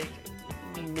 But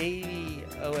maybe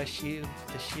OSU,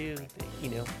 the shoe.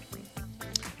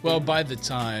 Well, by the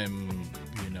time,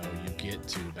 you get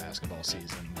to basketball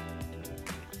season,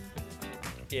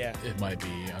 it might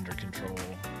be under control,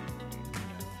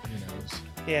 who knows.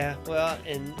 Yeah, well,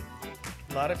 and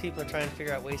a lot of people are trying to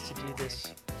figure out ways to do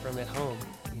this from at home,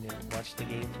 watch the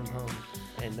game from home.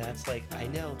 And that's I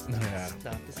know, it's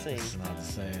not the same. It's not the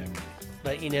same.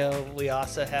 But, we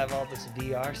also have all this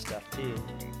VR stuff, too.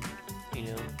 You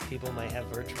know, people might have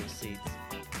virtual seats.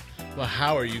 Well,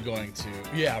 how are you going to?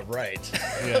 Yeah, right.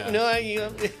 Yeah. No,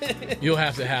 You'll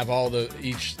have to have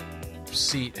each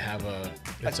seat have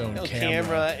its own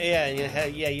camera. Yeah,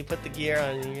 and you put the gear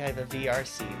on and you have a VR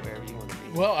seat wherever you want to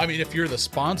be. Well, I mean, if you're the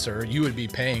sponsor, you would be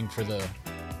paying for the.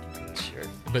 Sure.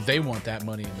 But they want that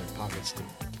money in their pockets to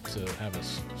have a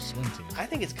swim team. I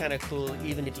think it's kind of cool,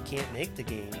 even if you can't make the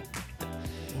game.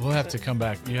 We'll have to come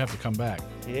back. You have to come back.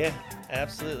 Yeah,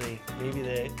 absolutely. Maybe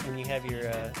when you have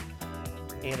your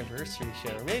anniversary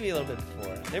show, or maybe a little bit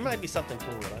before. There might be something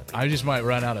cool with it. I just might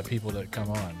run out of people that come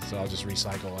on, so I'll just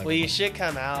recycle everyone. Well, you should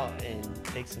come out and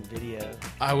take some video.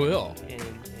 I will. And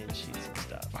shoot some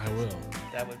stuff. I will.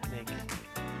 That would make.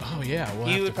 Oh yeah.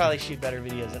 You would probably shoot better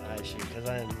videos than I shoot because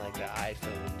I'm like the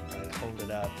iPhone. I hold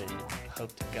it up and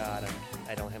hope to God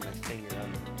I don't have my finger on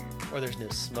it, or there's no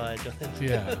smudge on it.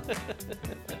 Yeah.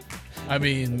 I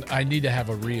mean, I need to have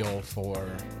a reel for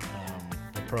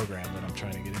the program that I'm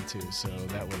trying to get into, so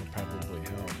that would probably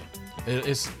help.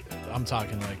 I'm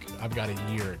talking like I've got a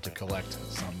year to collect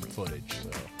some footage,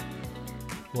 so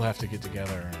we'll have to get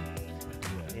together and do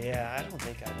that. Yeah, I don't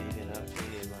think I've even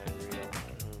updated my reel.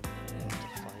 I have to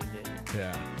find it.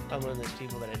 Yeah. I'm one of those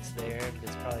people that it's there, but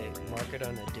it's probably marked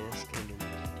on a disc and then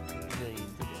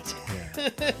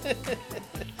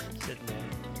sitting there.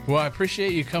 Well, I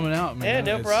appreciate you coming out, man.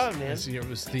 Yeah, no problem, man. It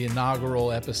was the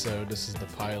inaugural episode. This is the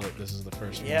pilot. This is the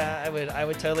first one. Yeah, I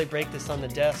would totally break this on the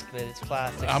desk, but it's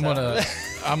plastic. I'm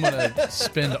gonna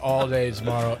spend all day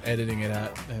tomorrow editing it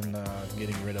out and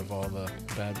getting rid of all the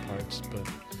bad parts. But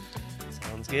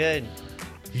sounds good.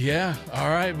 Yeah. All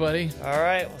right, buddy. All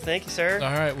right. Well, thank you, sir.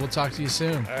 All right. We'll talk to you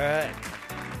soon. All right.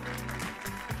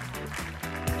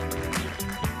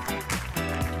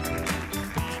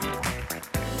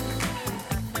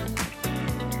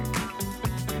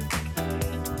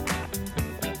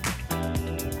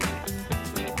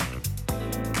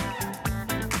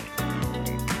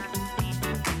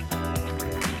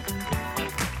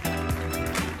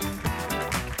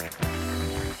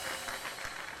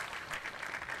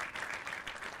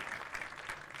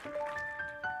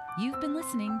 You've been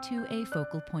listening to a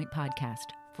Focal Point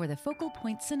podcast for the Focal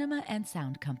Point Cinema and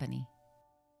Sound Company.